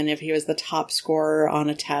that, even if he was the top scorer on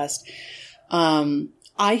a test.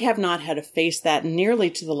 I have not had to face that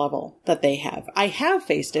nearly to the level that they have. I have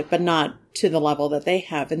faced it, but not to the level that they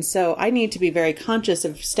have. And so I need to be very conscious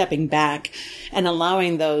of stepping back and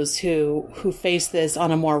allowing those who face this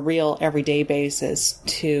on a more real everyday basis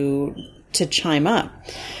to chime up.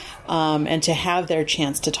 And to have their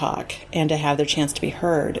chance to talk and to have their chance to be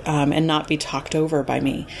heard, and not be talked over by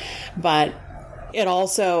me. But it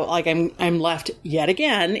also, like, I'm left yet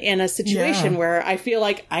again in a situation where I feel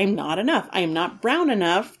like I'm not enough. I am not brown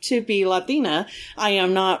enough to be Latina. I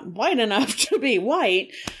am not white enough to be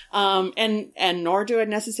white. And nor do I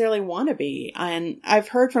necessarily want to be. And I've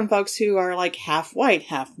heard from folks who are like half white,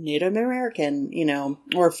 half Native American,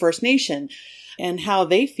 or First Nation, and how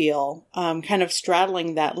they feel, kind of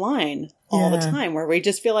straddling that line all the time, where we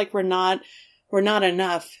just feel like we're not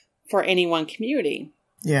enough for any one community.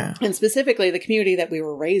 Yeah. And specifically the community that we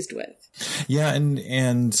were raised with. Yeah.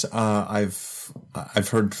 And I've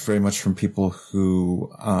heard very much from people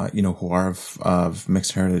who, who are of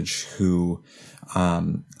mixed heritage, who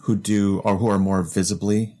do, or who are more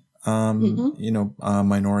visibly,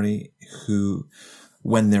 minority, who,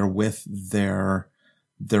 when they're with their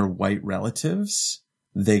white relatives,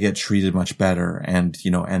 they get treated much better. And,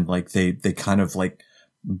 and like they kind of like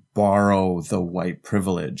borrow the white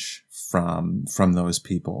privilege from those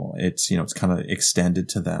people. It's, it's kind of extended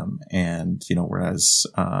to them. And, whereas,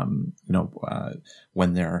 when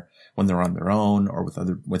they're on their own or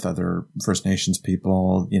with other First Nations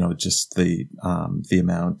people, just the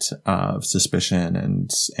amount of suspicion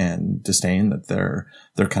and disdain that they're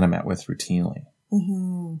kind of met with routinely.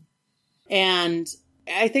 Mm-hmm. And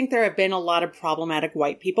I think there have been a lot of problematic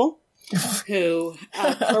white people who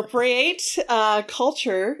appropriate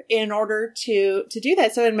culture in order to do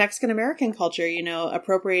that. So in Mexican American culture,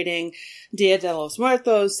 appropriating Dia de los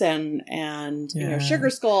Muertos and sugar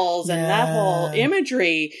skulls and that whole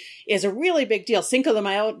imagery is a really big deal. Cinco de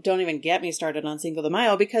Mayo, don't even get me started on Cinco de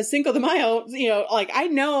Mayo, because Cinco de Mayo, I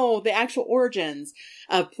know the actual origins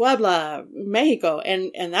of Puebla, Mexico,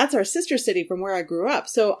 and that's our sister city from where I grew up.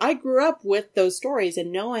 So I grew up with those stories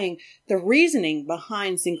and knowing the reasoning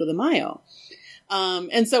behind Cinco de Mayo.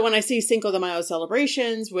 And so when I see Cinco de Mayo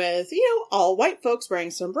celebrations with, all white folks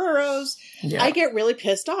wearing sombreros, I get really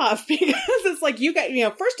pissed off, because it's like,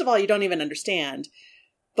 first of all, you don't even understand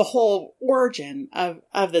the whole origin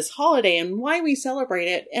of this holiday and why we celebrate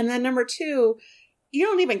it. And then number two, you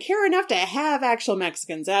don't even care enough to have actual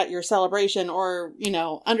Mexicans at your celebration or,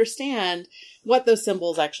 understand what those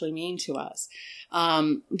symbols actually mean to us.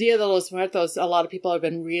 Dia de los Muertos, a lot of people have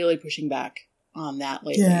been really pushing back on that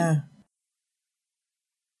lately. Yeah.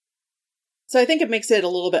 So I think it makes it a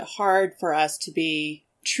little bit hard for us to be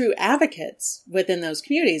true advocates within those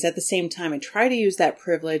communities. At the same time, I try to use that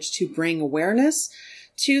privilege to bring awareness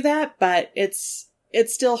to that, but it's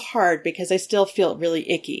still hard because I still feel really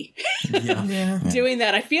icky doing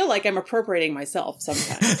that. I feel like I'm appropriating myself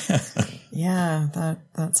sometimes. Yeah,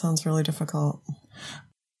 that sounds really difficult.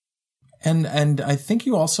 And I think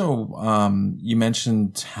you also, you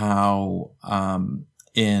mentioned how,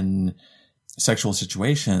 in sexual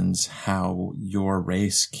situations, how your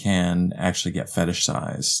race can actually get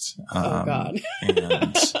fetishized. Oh God.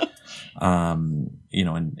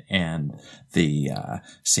 And, and the,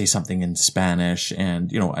 say something in Spanish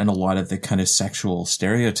and, and a lot of the kind of sexual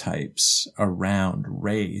stereotypes around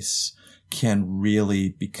race can really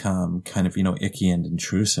become kind of, icky and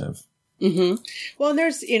intrusive. Mm-hmm. Well,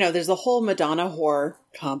 there's the whole Madonna whore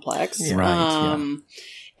complex. Yeah. Right.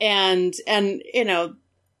 And,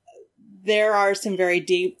 there are some very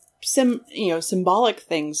deep, symbolic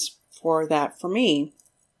things for that for me.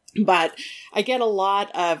 But I get a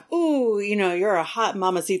lot of, ooh, you're a hot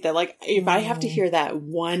mamacita. Like, if I have to hear that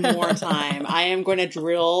one more time, I am going to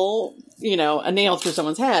drill, a nail through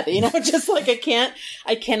someone's head. Just like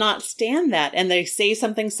I cannot stand that. And they say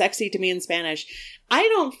something sexy to me in Spanish. I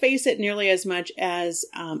don't face it nearly as much as,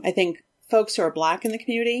 I think folks who are Black in the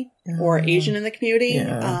community or Asian in the community,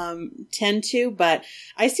 tend to, but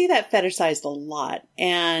I see that fetishized a lot.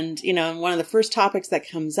 And, one of the first topics that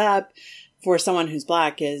comes up for someone who's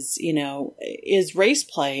Black is race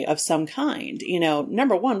play of some kind.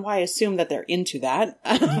 Number one, why assume that they're into that?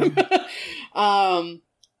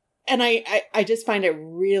 And I just find it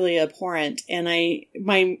really abhorrent. And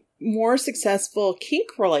my more successful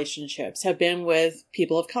kink relationships have been with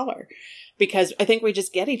people of color, because I think we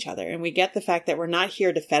just get each other and we get the fact that we're not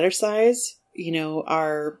here to fetishize,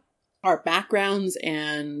 our backgrounds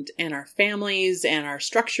and our families and our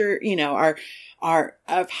structure, our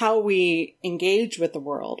of how we engage with the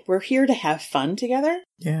world. We're here to have fun together.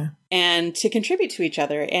 Yeah. And to contribute to each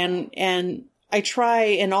other. And I try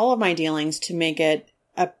in all of my dealings to make it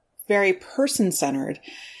a very person-centered,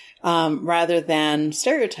 rather than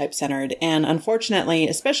stereotype-centered. And unfortunately,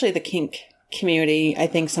 especially the kink community, I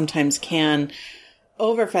think sometimes can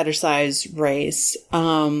over-fetishize race,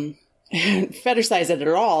 fetishize it at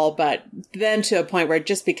all, but then to a point where it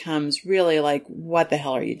just becomes really like, what the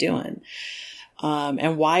hell are you doing?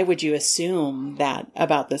 And why would you assume that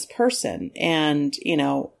about this person? And,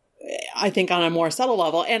 I think on a more subtle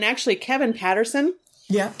level, and actually Kevin Patterson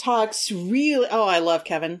talks really, I love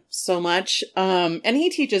Kevin so much. And he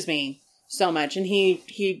teaches me so much, and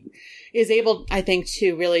he is able, I think,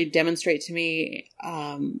 to really demonstrate to me,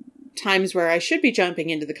 times where I should be jumping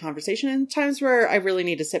into the conversation and times where I really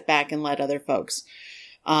need to sit back and let other folks,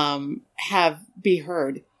 be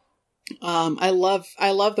heard. I love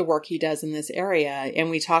the work he does in this area. And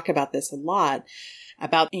we talk about this a lot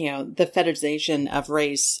about, the fetishization of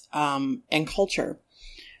race, and culture.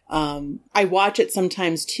 I watch it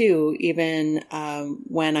sometimes too, even,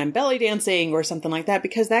 when I'm belly dancing or something like that,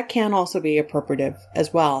 because that can also be appropriative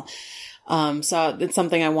as well. So it's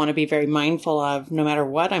something I want to be very mindful of no matter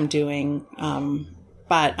what I'm doing.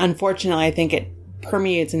 But unfortunately, I think it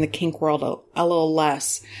permeates in the kink world a little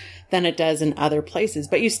less than it does in other places.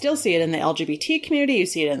 But you still see it in the LGBT community. You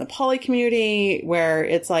see it in the poly community, where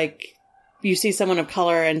it's like you see someone of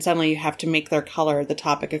color and suddenly you have to make their color the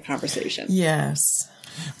topic of conversation. Yes.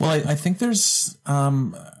 Well, I think there's, I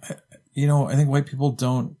think white people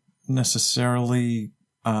don't necessarily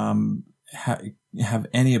have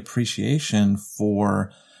any appreciation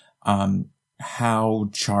for how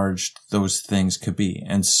charged those things could be.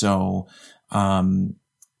 And so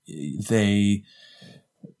they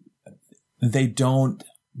don't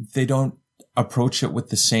approach it with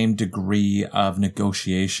the same degree of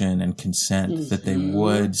negotiation and consent that they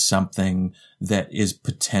would something that is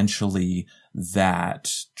potentially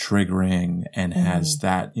that triggering and has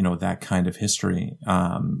that, that kind of history.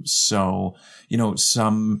 So,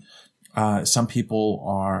 some people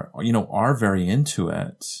are very into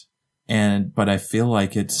it. But I feel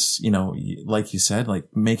like it's, like you said, like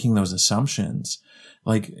making those assumptions,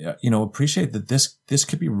 like, appreciate that this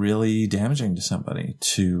could be really damaging to somebody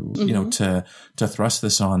to, to thrust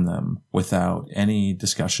this on them without any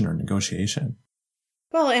discussion or negotiation.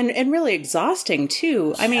 Well, and really exhausting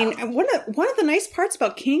too. I mean, one of the nice parts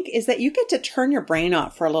about kink is that you get to turn your brain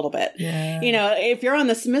off for a little bit. Yeah. If you're on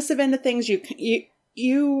the submissive end of things,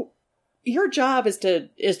 your job is to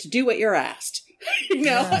do what you're asked.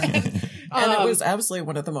 And it was absolutely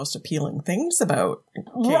one of the most appealing things about kink,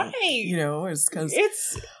 right. Is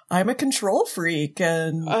because I'm a control freak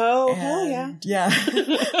and hell yeah. Yeah.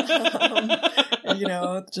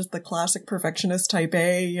 Just the classic perfectionist type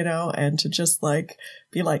A, and to just like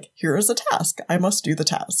be like, here is a task. I must do the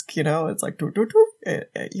task. It's like,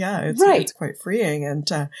 it's quite freeing. And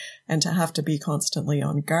to have to be constantly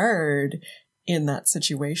on guard in that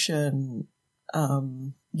situation,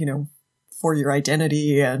 for your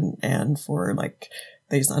identity and for like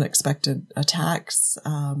these unexpected attacks,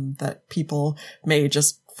 that people may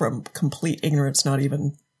just from complete ignorance not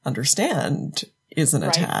even understand is an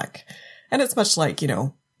attack. And it's much like,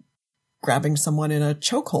 grabbing someone in a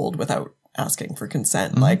chokehold without asking for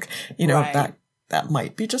consent. Like, Right. that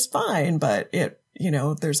might be just fine, but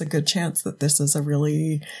there's a good chance that this is a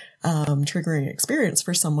really triggering experience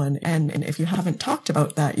for someone. And if you haven't talked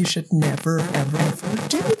about that, you should never, ever, ever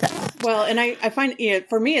do that. Well, and I find,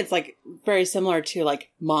 for me, it's like very similar to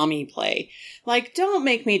like mommy play. Like, don't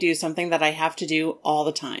make me do something that I have to do all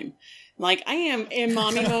the time. Like, I am in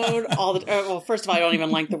mommy mode all the well, first of all, I don't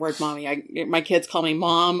even like the word mommy. My kids call me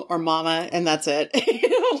mom or mama, and that's it.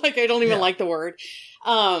 Like, I don't even like the word.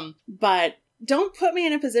 But don't put me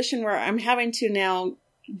in a position where I'm having to now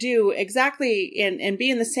do exactly and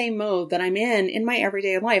be in the same mode that I'm in my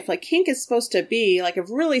everyday life. Like, kink is supposed to be like a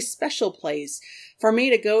really special place for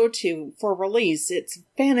me to go to for release. It's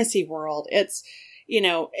fantasy world. It's,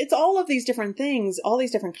 it's all of these different things, all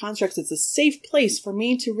these different constructs. It's a safe place for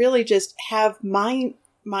me to really just have my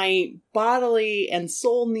bodily and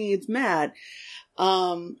soul needs met.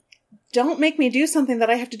 Don't make me do something that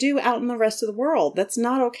I have to do out in the rest of the world. That's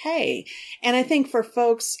not okay. And I think for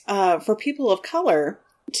folks, for people of color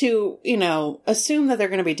to, assume that they're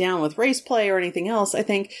going to be down with race play or anything else, I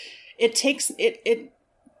think it takes, it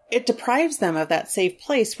deprives them of that safe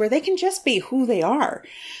place where they can just be who they are.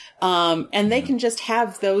 And they can just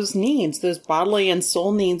have those needs, those bodily and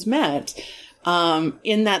soul needs met,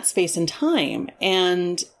 in that space and time.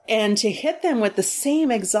 And to hit them with the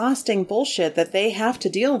same exhausting bullshit that they have to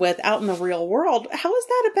deal with out in the real world, how is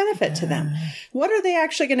that a benefit to them? What are they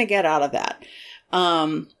actually going to get out of that?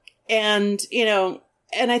 And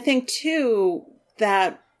I think too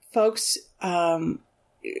that folks,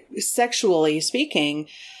 sexually speaking,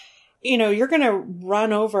 you're going to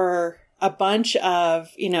run over a bunch of,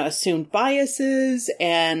 assumed biases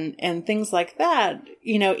and things like that,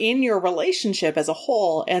 in your relationship as a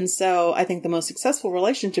whole. And so I think the most successful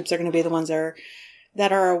relationships are going to be the ones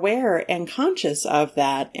that are aware and conscious of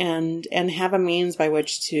that and have a means by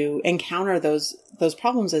which to encounter those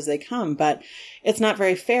problems as they come. But it's not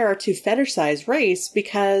very fair to fetishize race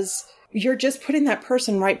because you're just putting that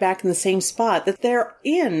person right back in the same spot that they're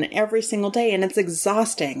in every single day. And it's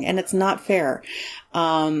exhausting and it's not fair.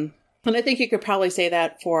 And I think you could probably say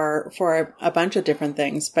that for a bunch of different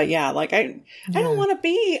things. But yeah, like I don't want to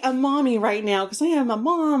be a mommy right now because I am a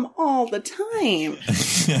mom all the time.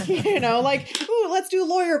 Like, ooh, let's do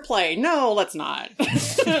lawyer play. No, let's not.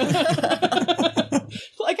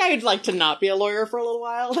 Like, I'd like to not be a lawyer for a little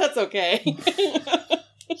while. That's okay.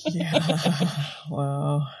 Yeah.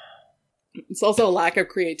 Wow. It's also a lack of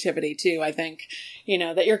creativity too, I think,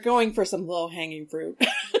 that you're going for some low-hanging fruit.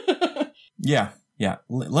 Yeah. Yeah.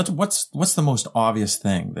 What's the most obvious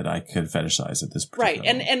thing that I could fetishize at this point? Right.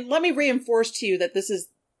 And let me reinforce to you that this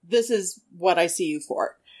is what I see you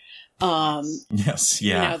for. Yes.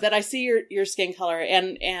 Yeah. That I see your skin color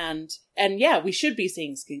and yeah, we should be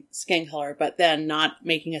seeing skin color, but then not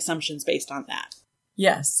making assumptions based on that.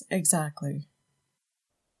 Yes, exactly.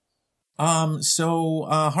 So,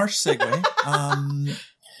 harsh segue.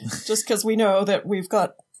 Just because we know that we've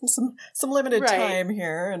got some limited Right. time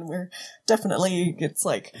here, and we're definitely, it's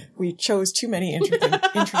like we chose too many interesting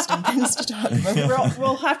things to talk about.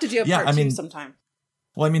 We'll have to do a part two sometime.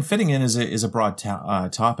 Well, I mean, fitting in is a broad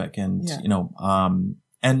topic, and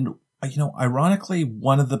ironically,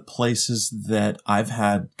 one of the places that I've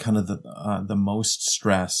had kind of the most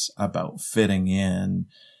stress about fitting in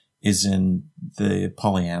is in the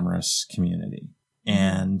polyamorous community,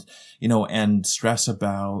 and stress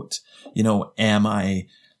about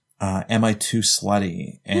am I too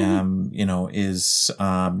slutty? Is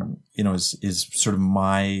sort of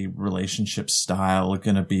my relationship style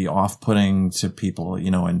going to be off-putting to people?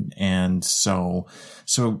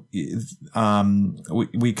 So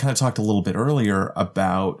we kind of talked a little bit earlier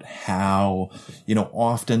about how,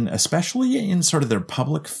 often, especially in sort of their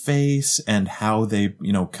public face and how they,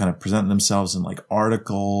 kind of present themselves in like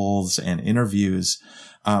articles and interviews,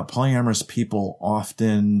 polyamorous people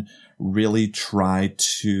often really try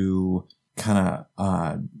to kind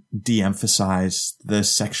of de-emphasize the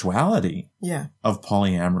sexuality of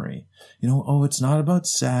polyamory. It's not about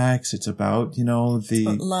sex, it's about it's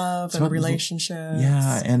about love and relationships.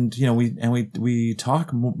 Yeah, and we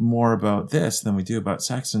talk more about this than we do about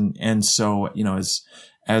sex, and so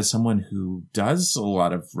as someone who does a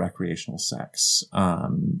lot of recreational sex,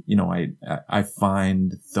 I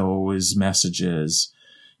find those messages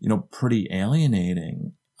pretty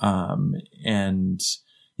alienating. And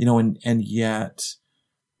yet,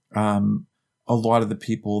 a lot of the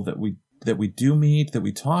people that we do meet, that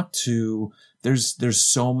we talk to,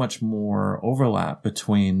 there's so much more overlap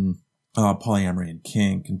between polyamory and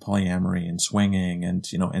kink and polyamory and swinging and,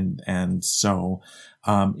 and so,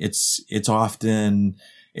 it's often,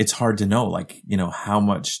 it's hard to know, like, how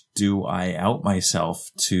much do I out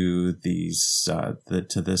myself to these,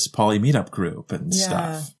 to this poly meetup group and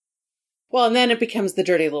stuff. Well, and then it becomes the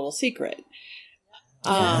dirty little secret.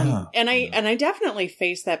 Yeah. And I definitely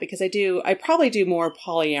face that because I probably do more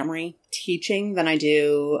polyamory teaching than I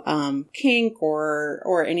do, kink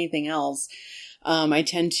or anything else. I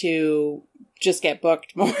tend to just get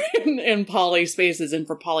booked more in poly spaces and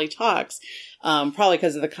for poly talks, probably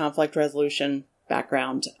because of the conflict resolution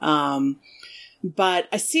background. But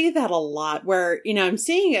I see that a lot where, I'm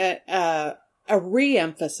seeing a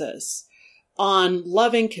re-emphasis on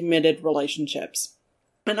loving committed relationships.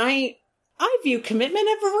 And I view commitment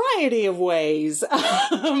a variety of ways,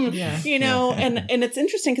 and it's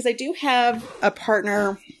interesting because I do have a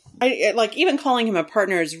partner. I like even calling him a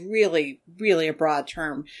partner is really, really a broad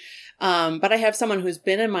term. But I have someone who's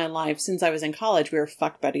been in my life since I was in college. We were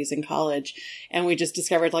fuck buddies in college, and we just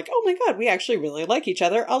discovered like, oh my God, we actually really like each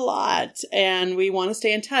other a lot, and we want to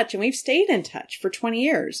stay in touch, and we've stayed in touch for 20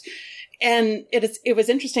 years. And it was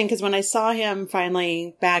interesting because when I saw him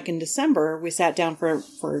finally back in December, we sat down for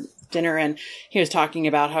dinner, and he was talking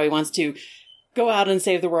about how he wants to go out and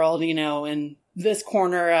save the world, in this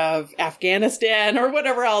corner of Afghanistan or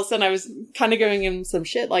whatever else. And I was kind of giving him some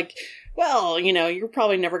shit like, well, you're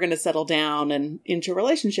probably never going to settle down and into a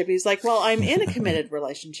relationship. He's like, well, I'm in a committed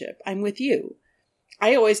relationship. I'm with you.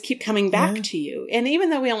 I always keep coming back to you. And even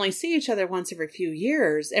though we only see each other once every few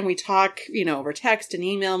years and we talk, over text and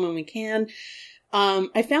email when we can,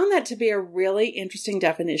 I found that to be a really interesting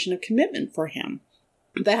definition of commitment for him.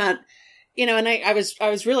 That, and I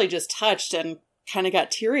was really just touched and kind of got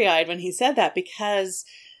teary-eyed when he said that because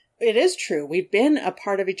it is true. We've been a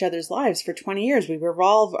part of each other's lives for 20 years. We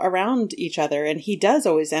revolve around each other, and he does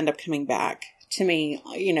always end up coming back to me.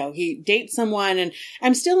 He dates someone and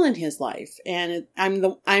I'm still in his life, and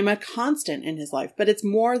I'm a constant in his life, but it's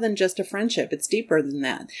more than just a friendship. It's deeper than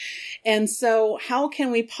that. And so how can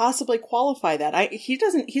we possibly qualify that?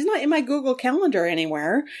 He's not in my Google Calendar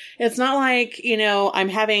anywhere. It's not like, I'm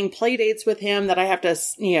having play dates with him that I have to,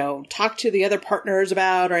 talk to the other partners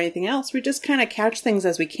about or anything else. We just kind of catch things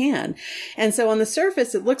as we can. And so on the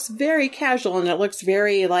surface, it looks very casual and it looks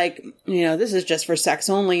very like, this is just for sex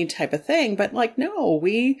only type of thing. But like, no,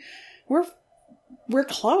 we're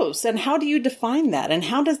close. And how do you define that? And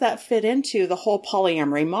how does that fit into the whole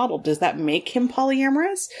polyamory model? Does that make him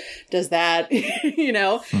polyamorous? Does that,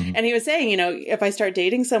 Mm-hmm. And he was saying, if I start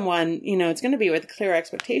dating someone, it's going to be with clear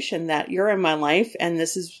expectation that you're in my life and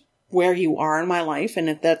this is where you are in my life. And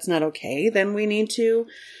if that's not okay, then they need to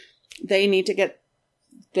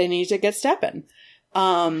get stepping.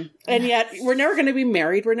 And yet we're never going to be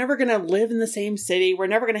married. We're never going to live in the same city. We're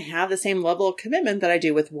never going to have the same level of commitment that I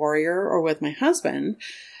do with Warrior or with my husband.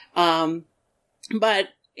 But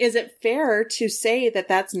is it fair to say that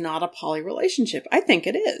that's not a poly relationship? I think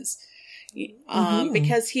it is.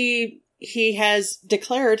 Because he has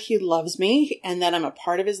declared he loves me and that I'm a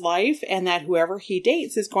part of his life and that whoever he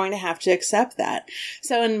dates is going to have to accept that.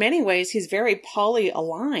 So in many ways, he's very poly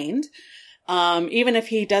aligned. Even if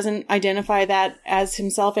he doesn't identify that as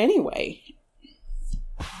himself anyway.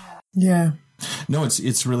 Yeah. No,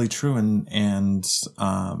 it's really true. And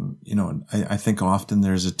I think often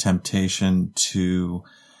there's a temptation to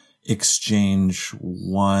exchange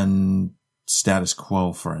one status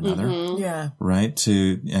quo for another. Mm-hmm. Yeah. Right.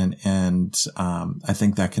 I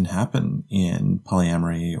think that can happen in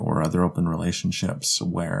polyamory or other open relationships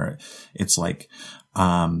where it's like,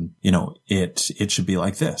 it should be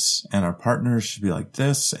like this and our partners should be like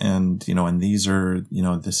this. And, and these are,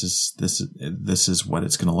 this is what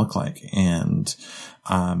it's going to look like. And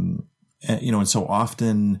so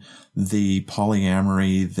often the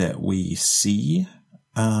polyamory that we see,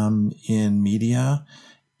 in media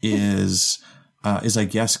is I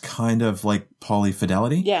guess kind of like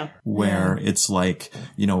polyfidelity. Yeah. Where it's like,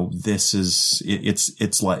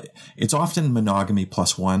 it's often monogamy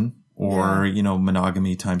plus one or,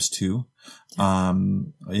 monogamy times two,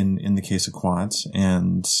 in the case of quads.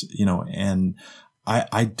 And, and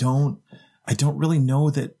I don't really know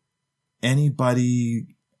that anybody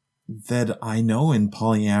that I know in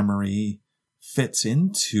polyamory fits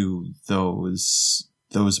into those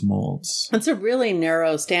molds. It's a really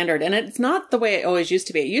narrow standard, and it's not the way it always used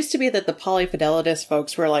to be. It used to be that the polyfidelitist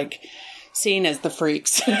folks were like seen as the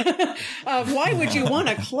freaks. Why would you want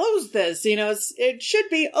to close this? It should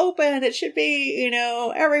be open. It should be,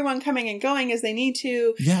 everyone coming and going as they need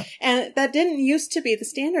to. Yeah. And that didn't used to be the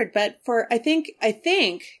standard. But I think,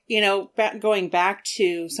 going back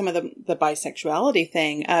to some of the bisexuality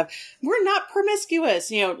thing of we're not promiscuous,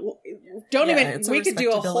 we could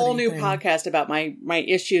do a whole new podcast about my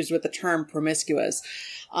issues with the term promiscuous,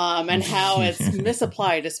 and how it's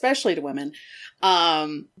misapplied, especially to women.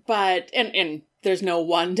 But there's no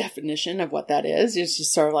one definition of what that is. It's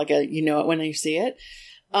just sort of like it when you see it.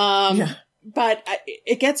 But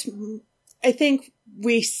it gets, I think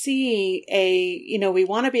we see we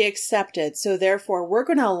want to be accepted. So therefore we're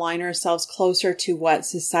going to align ourselves closer to what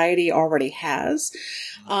society already has,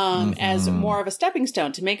 as more of a stepping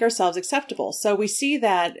stone to make ourselves acceptable. So we see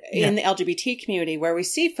that in the LGBT community, where we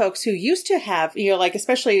see folks who used to have,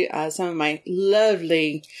 especially some of my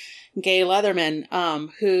lovely gay leathermen,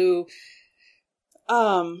 who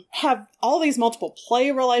have all these multiple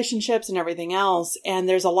play relationships and everything else. And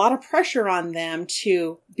there's a lot of pressure on them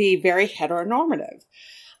to be very heteronormative.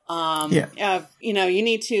 You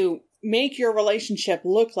need to make your relationship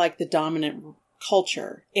look like the dominant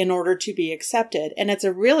culture in order to be accepted. And it's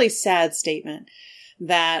a really sad statement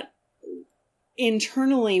that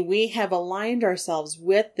internally we have aligned ourselves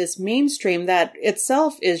with this mainstream that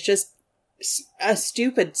itself is just a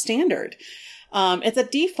stupid standard. It's a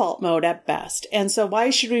default mode at best. And so why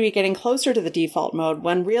should we be getting closer to the default mode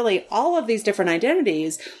when really all of these different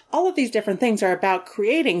identities, all of these different things are about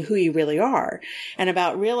creating who you really are and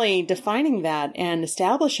about really defining that and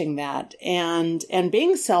establishing that and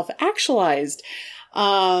being self-actualized.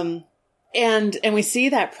 And we see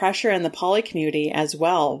that pressure in the poly community as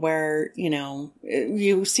well, where,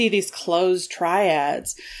 you see these closed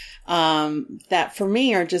triads, that for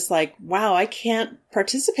me are just like, wow, I can't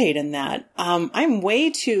participate in that. I'm way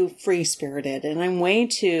too free spirited and I'm way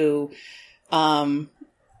too, if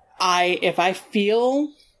I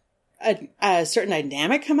feel a certain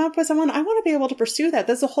dynamic come up with someone, I want to be able to pursue that.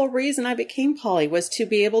 That's the whole reason I became poly, was to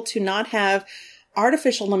be able to not have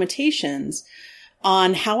artificial limitations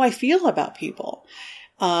on how I feel about people.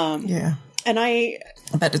 And go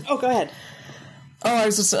ahead. Oh, I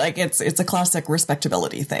was just like, it's a classic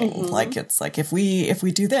respectability thing. Mm-hmm. Like, it's like, if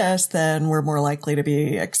we do this, then we're more likely to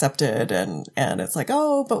be accepted. And it's like,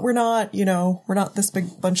 oh, but we're not, we're not this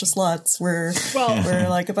big bunch of sluts. We're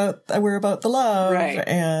about the love. Right.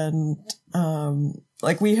 And,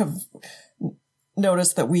 we have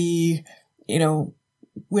noticed that we,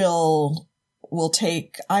 will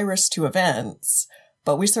take Iris to events,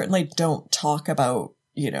 but we certainly don't talk about,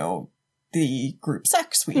 the group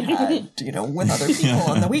sex we had, with other people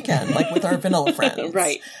on the weekend, like with our vanilla friends.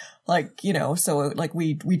 Right. So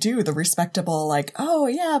we do the respectable, like, oh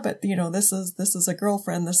yeah, but this is a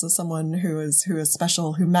girlfriend. This is someone who is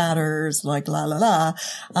special, who matters, like la la la.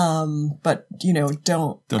 But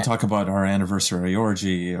don't talk about our anniversary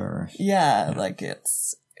orgy or. Yeah. Like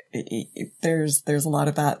there's a lot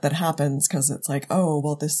of that happens because it's like, oh,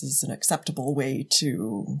 well, this is an acceptable way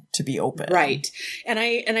to be open. Right. And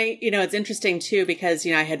I, it's interesting too, because,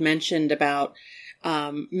 I had mentioned about,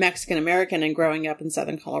 Mexican American and growing up in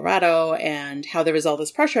Southern Colorado and how there was all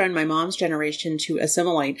this pressure on my mom's generation to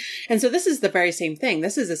assimilate. And so this is the very same thing.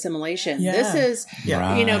 This is assimilation. Yeah. This is,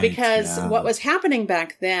 because what was happening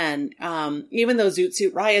back then, even though Zoot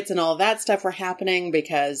Suit riots and all that stuff were happening,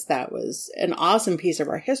 because that was an awesome piece of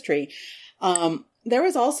our history. There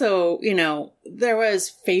was also, there was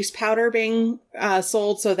face powder being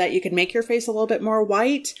sold so that you could make your face a little bit more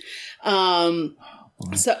white.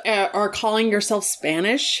 So, or calling yourself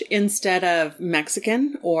Spanish instead of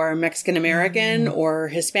Mexican or Mexican American or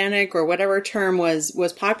Hispanic or whatever term was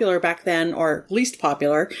popular back then, or least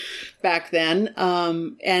popular back then.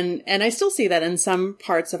 And I still see that in some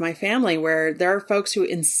parts of my family where there are folks who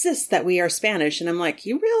insist that we are Spanish. And I'm like,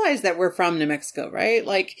 you realize that we're from New Mexico, right?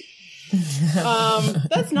 Like,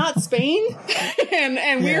 that's not Spain.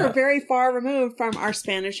 and we are very far removed from our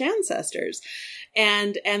Spanish ancestors.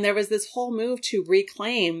 And there was this whole move to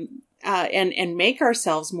reclaim, and make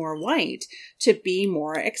ourselves more white to be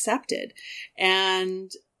more accepted.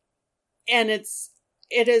 And it's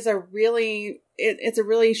a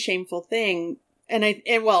really shameful thing.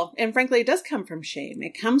 And frankly, it does come from shame.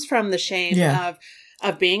 It comes from the shame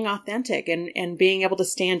of being authentic and being able to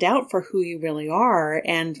stand out for who you really are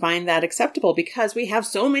and find that acceptable, because we have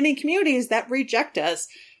so many communities that reject us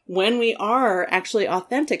when we are actually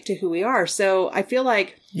authentic to who we are. So I feel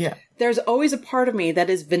like there's always a part of me that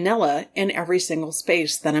is vanilla in every single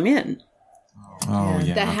space that I'm in. Oh,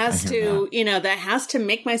 yeah. That has to, that has to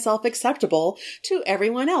make myself acceptable to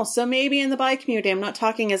everyone else. So maybe in the bi community, I'm not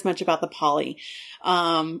talking as much about the poly.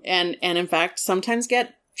 And in fact, sometimes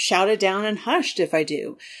get shouted down and hushed if I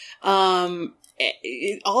do.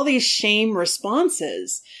 All these shame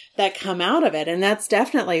responses that come out of it. And that's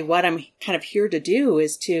definitely what I'm kind of here to do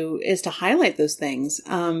is to highlight those things.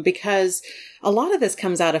 Because a lot of this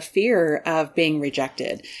comes out of fear of being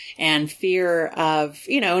rejected and fear of,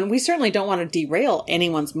 and we certainly don't want to derail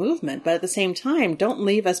anyone's movement, but at the same time, don't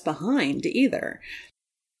leave us behind either.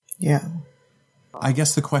 Yeah. I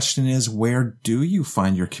guess the question is, where do you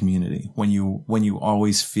find your community when you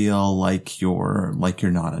always feel like you're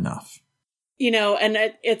not enough? And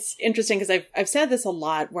it's interesting because I've said this a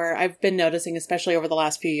lot where I've been noticing, especially over the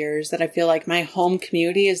last few years, that I feel like my home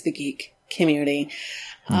community is the geek community.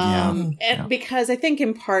 Because I think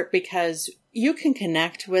in part because you can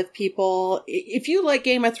connect with people. If you like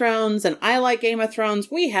Game of Thrones and I like Game of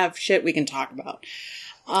Thrones, we have shit we can talk about.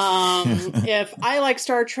 If I like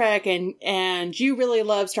Star Trek and you really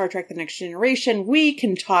love Star Trek The Next Generation, we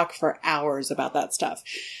can talk for hours about that stuff.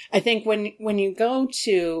 I think when you go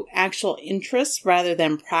to actual interests rather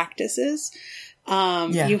than practices,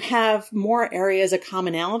 you have more areas of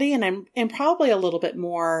commonality and probably a little bit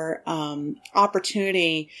more,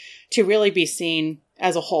 opportunity to really be seen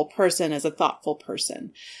as a whole person, as a thoughtful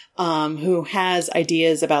person, who has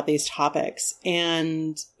ideas about these topics.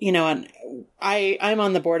 And, and I'm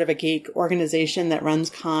on the board of a geek organization that runs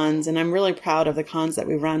cons, and I'm really proud of the cons that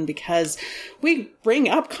we run because we bring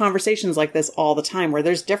up conversations like this all the time where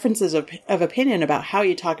there's differences of opinion about how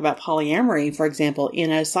you talk about polyamory, for example, in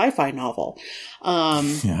a sci-fi novel.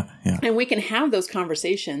 And we can have those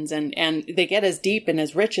conversations and they get as deep and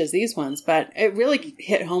as rich as these ones. But it really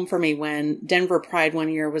hit home for me when Denver Pride one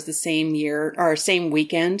year was the same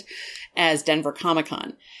weekend as Denver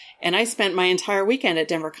Comic-Con. And I spent my entire weekend at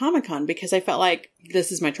Denver Comic-Con because I felt like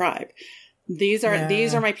this is my tribe. These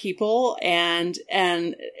are my people, and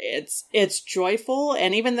it's joyful.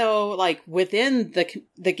 And even though like within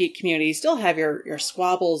the geek community, you still have your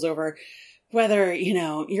squabbles over whether,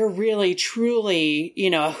 you're really, truly,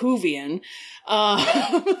 a Whovian.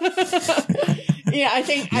 I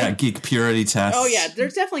think geek purity tests. Oh yeah,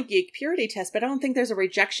 there's definitely geek purity tests, but I don't think there's a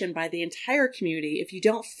rejection by the entire community if you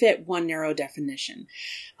don't fit one narrow definition.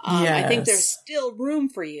 I think there's still room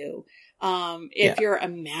for you. If you're a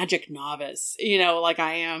magic novice, like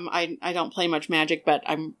I am, I don't play much magic, but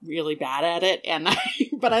I'm really bad at it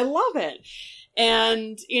but I love it.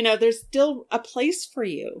 And, there's still a place for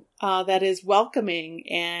you, that is welcoming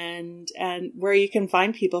and where you can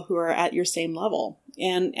find people who are at your same level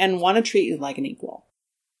and want to treat you like an equal.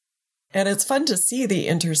 And it's fun to see the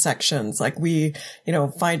intersections, like we,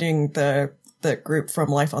 finding the group from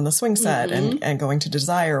Life on the Swing Set and going to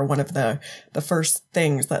Desire. One of the first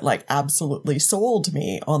things that like absolutely sold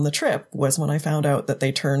me on the trip was when I found out that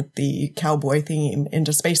they turned the cowboy theme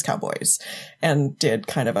into Space Cowboys and did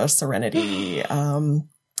kind of a Serenity, and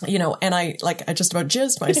I just about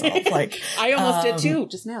jizzed myself. Like I almost did too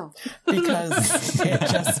just now because it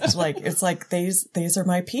just like, it's like, these are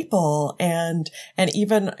my people. And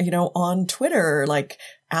even, on Twitter, like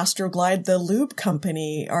Astroglide, the lube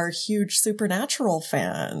company, are huge Supernatural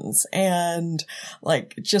fans. And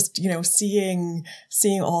like, just, seeing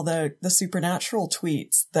all the Supernatural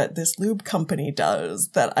tweets that this lube company does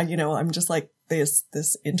that I'm just like,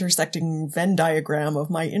 this intersecting Venn diagram of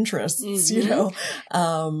my interests,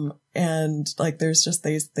 and like, there's just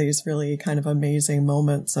these really kind of amazing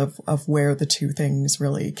moments of where the two things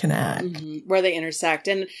really connect, where they intersect.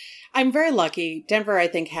 And I'm very lucky. Denver, I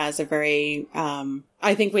think, has a very,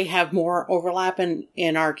 I think we have more overlap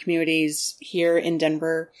in our communities here in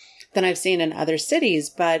Denver than I've seen in other cities,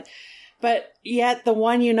 but yet the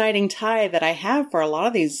one uniting tie that I have for a lot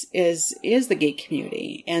of these is the geek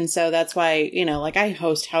community. And so that's why, like I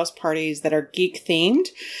host house parties that are geek themed,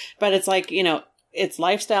 but it's like, it's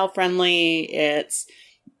lifestyle friendly. It's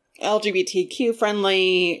LGBTQ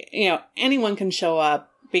friendly. Anyone can show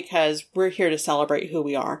up because we're here to celebrate who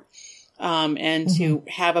we are. And to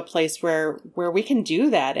have a place where we can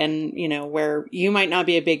do that and, where you might not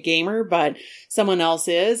be a big gamer, but someone else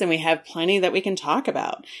is, and we have plenty that we can talk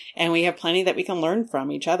about and we have plenty that we can learn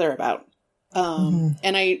from each other about. And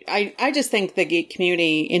I just think the geek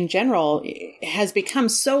community in general has become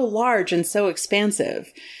so large and so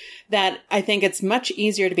expansive that I think it's much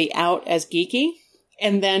easier to be out as geeky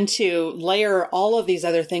and then to layer all of these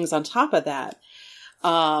other things on top of that.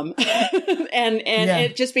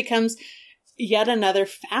 It just becomes yet another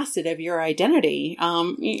facet of your identity.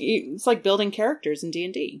 It's like building characters in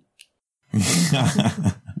D&D.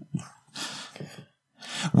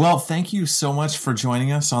 Well, thank you so much for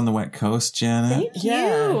joining us on the Wet Coast, Janet. Thank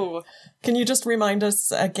you. Can you just remind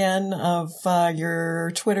us again of your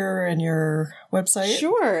Twitter and your website?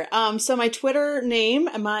 Sure. So my Twitter name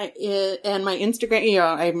and my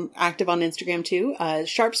Instagram, I'm active on Instagram too,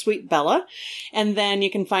 Sharp Sweet Bella. And then you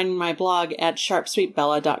can find my blog at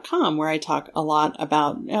sharpsweetbella.com, where I talk a lot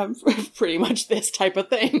about pretty much this type of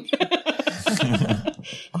thing.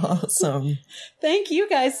 Awesome. Thank you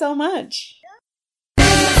guys so much.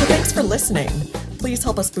 So thanks for listening. Please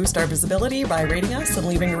help us boost our visibility by rating us and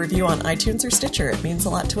leaving a review on iTunes or Stitcher. It means a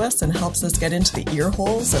lot to us and helps us get into the ear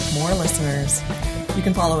holes of more listeners. You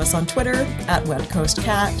can follow us on Twitter at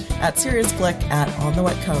WetCoastCat, at SeriousFlick, at On the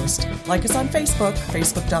Wet Coast. Like us on Facebook,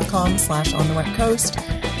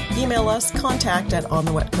 facebook.com/OnTheWetCoast. Email us,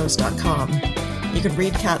 contact@onthewetcoast.com. You can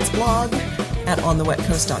read Kat's blog at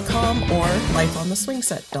onthewetcoast.com or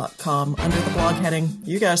lifeontheswingset.com under the blog heading,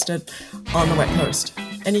 you guessed it, On the Wet Coast.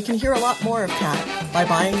 And you can hear a lot more of Kat by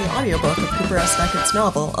buying the audiobook of Cooper S. Beckett's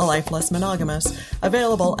novel, A Life Less Monogamous,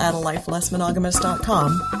 available at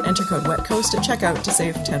alifelessmonogamous.com. Enter code WetCoast at checkout to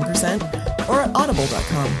save 10%, or at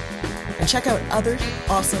audible.com. And check out other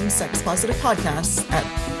awesome sex-positive podcasts at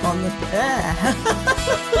On the...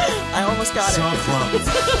 I almost got So it.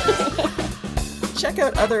 close. Check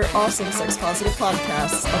out other awesome sex-positive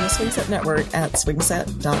podcasts on the Swingset Network at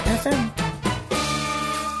swingset.fm.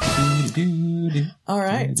 All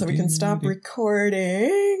right, so we can stop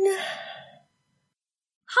recording.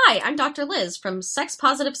 Hi, I'm Dr. Liz from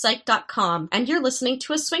sexpositivepsych.com, and you're listening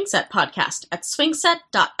to a Swingset podcast at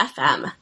swingset.fm.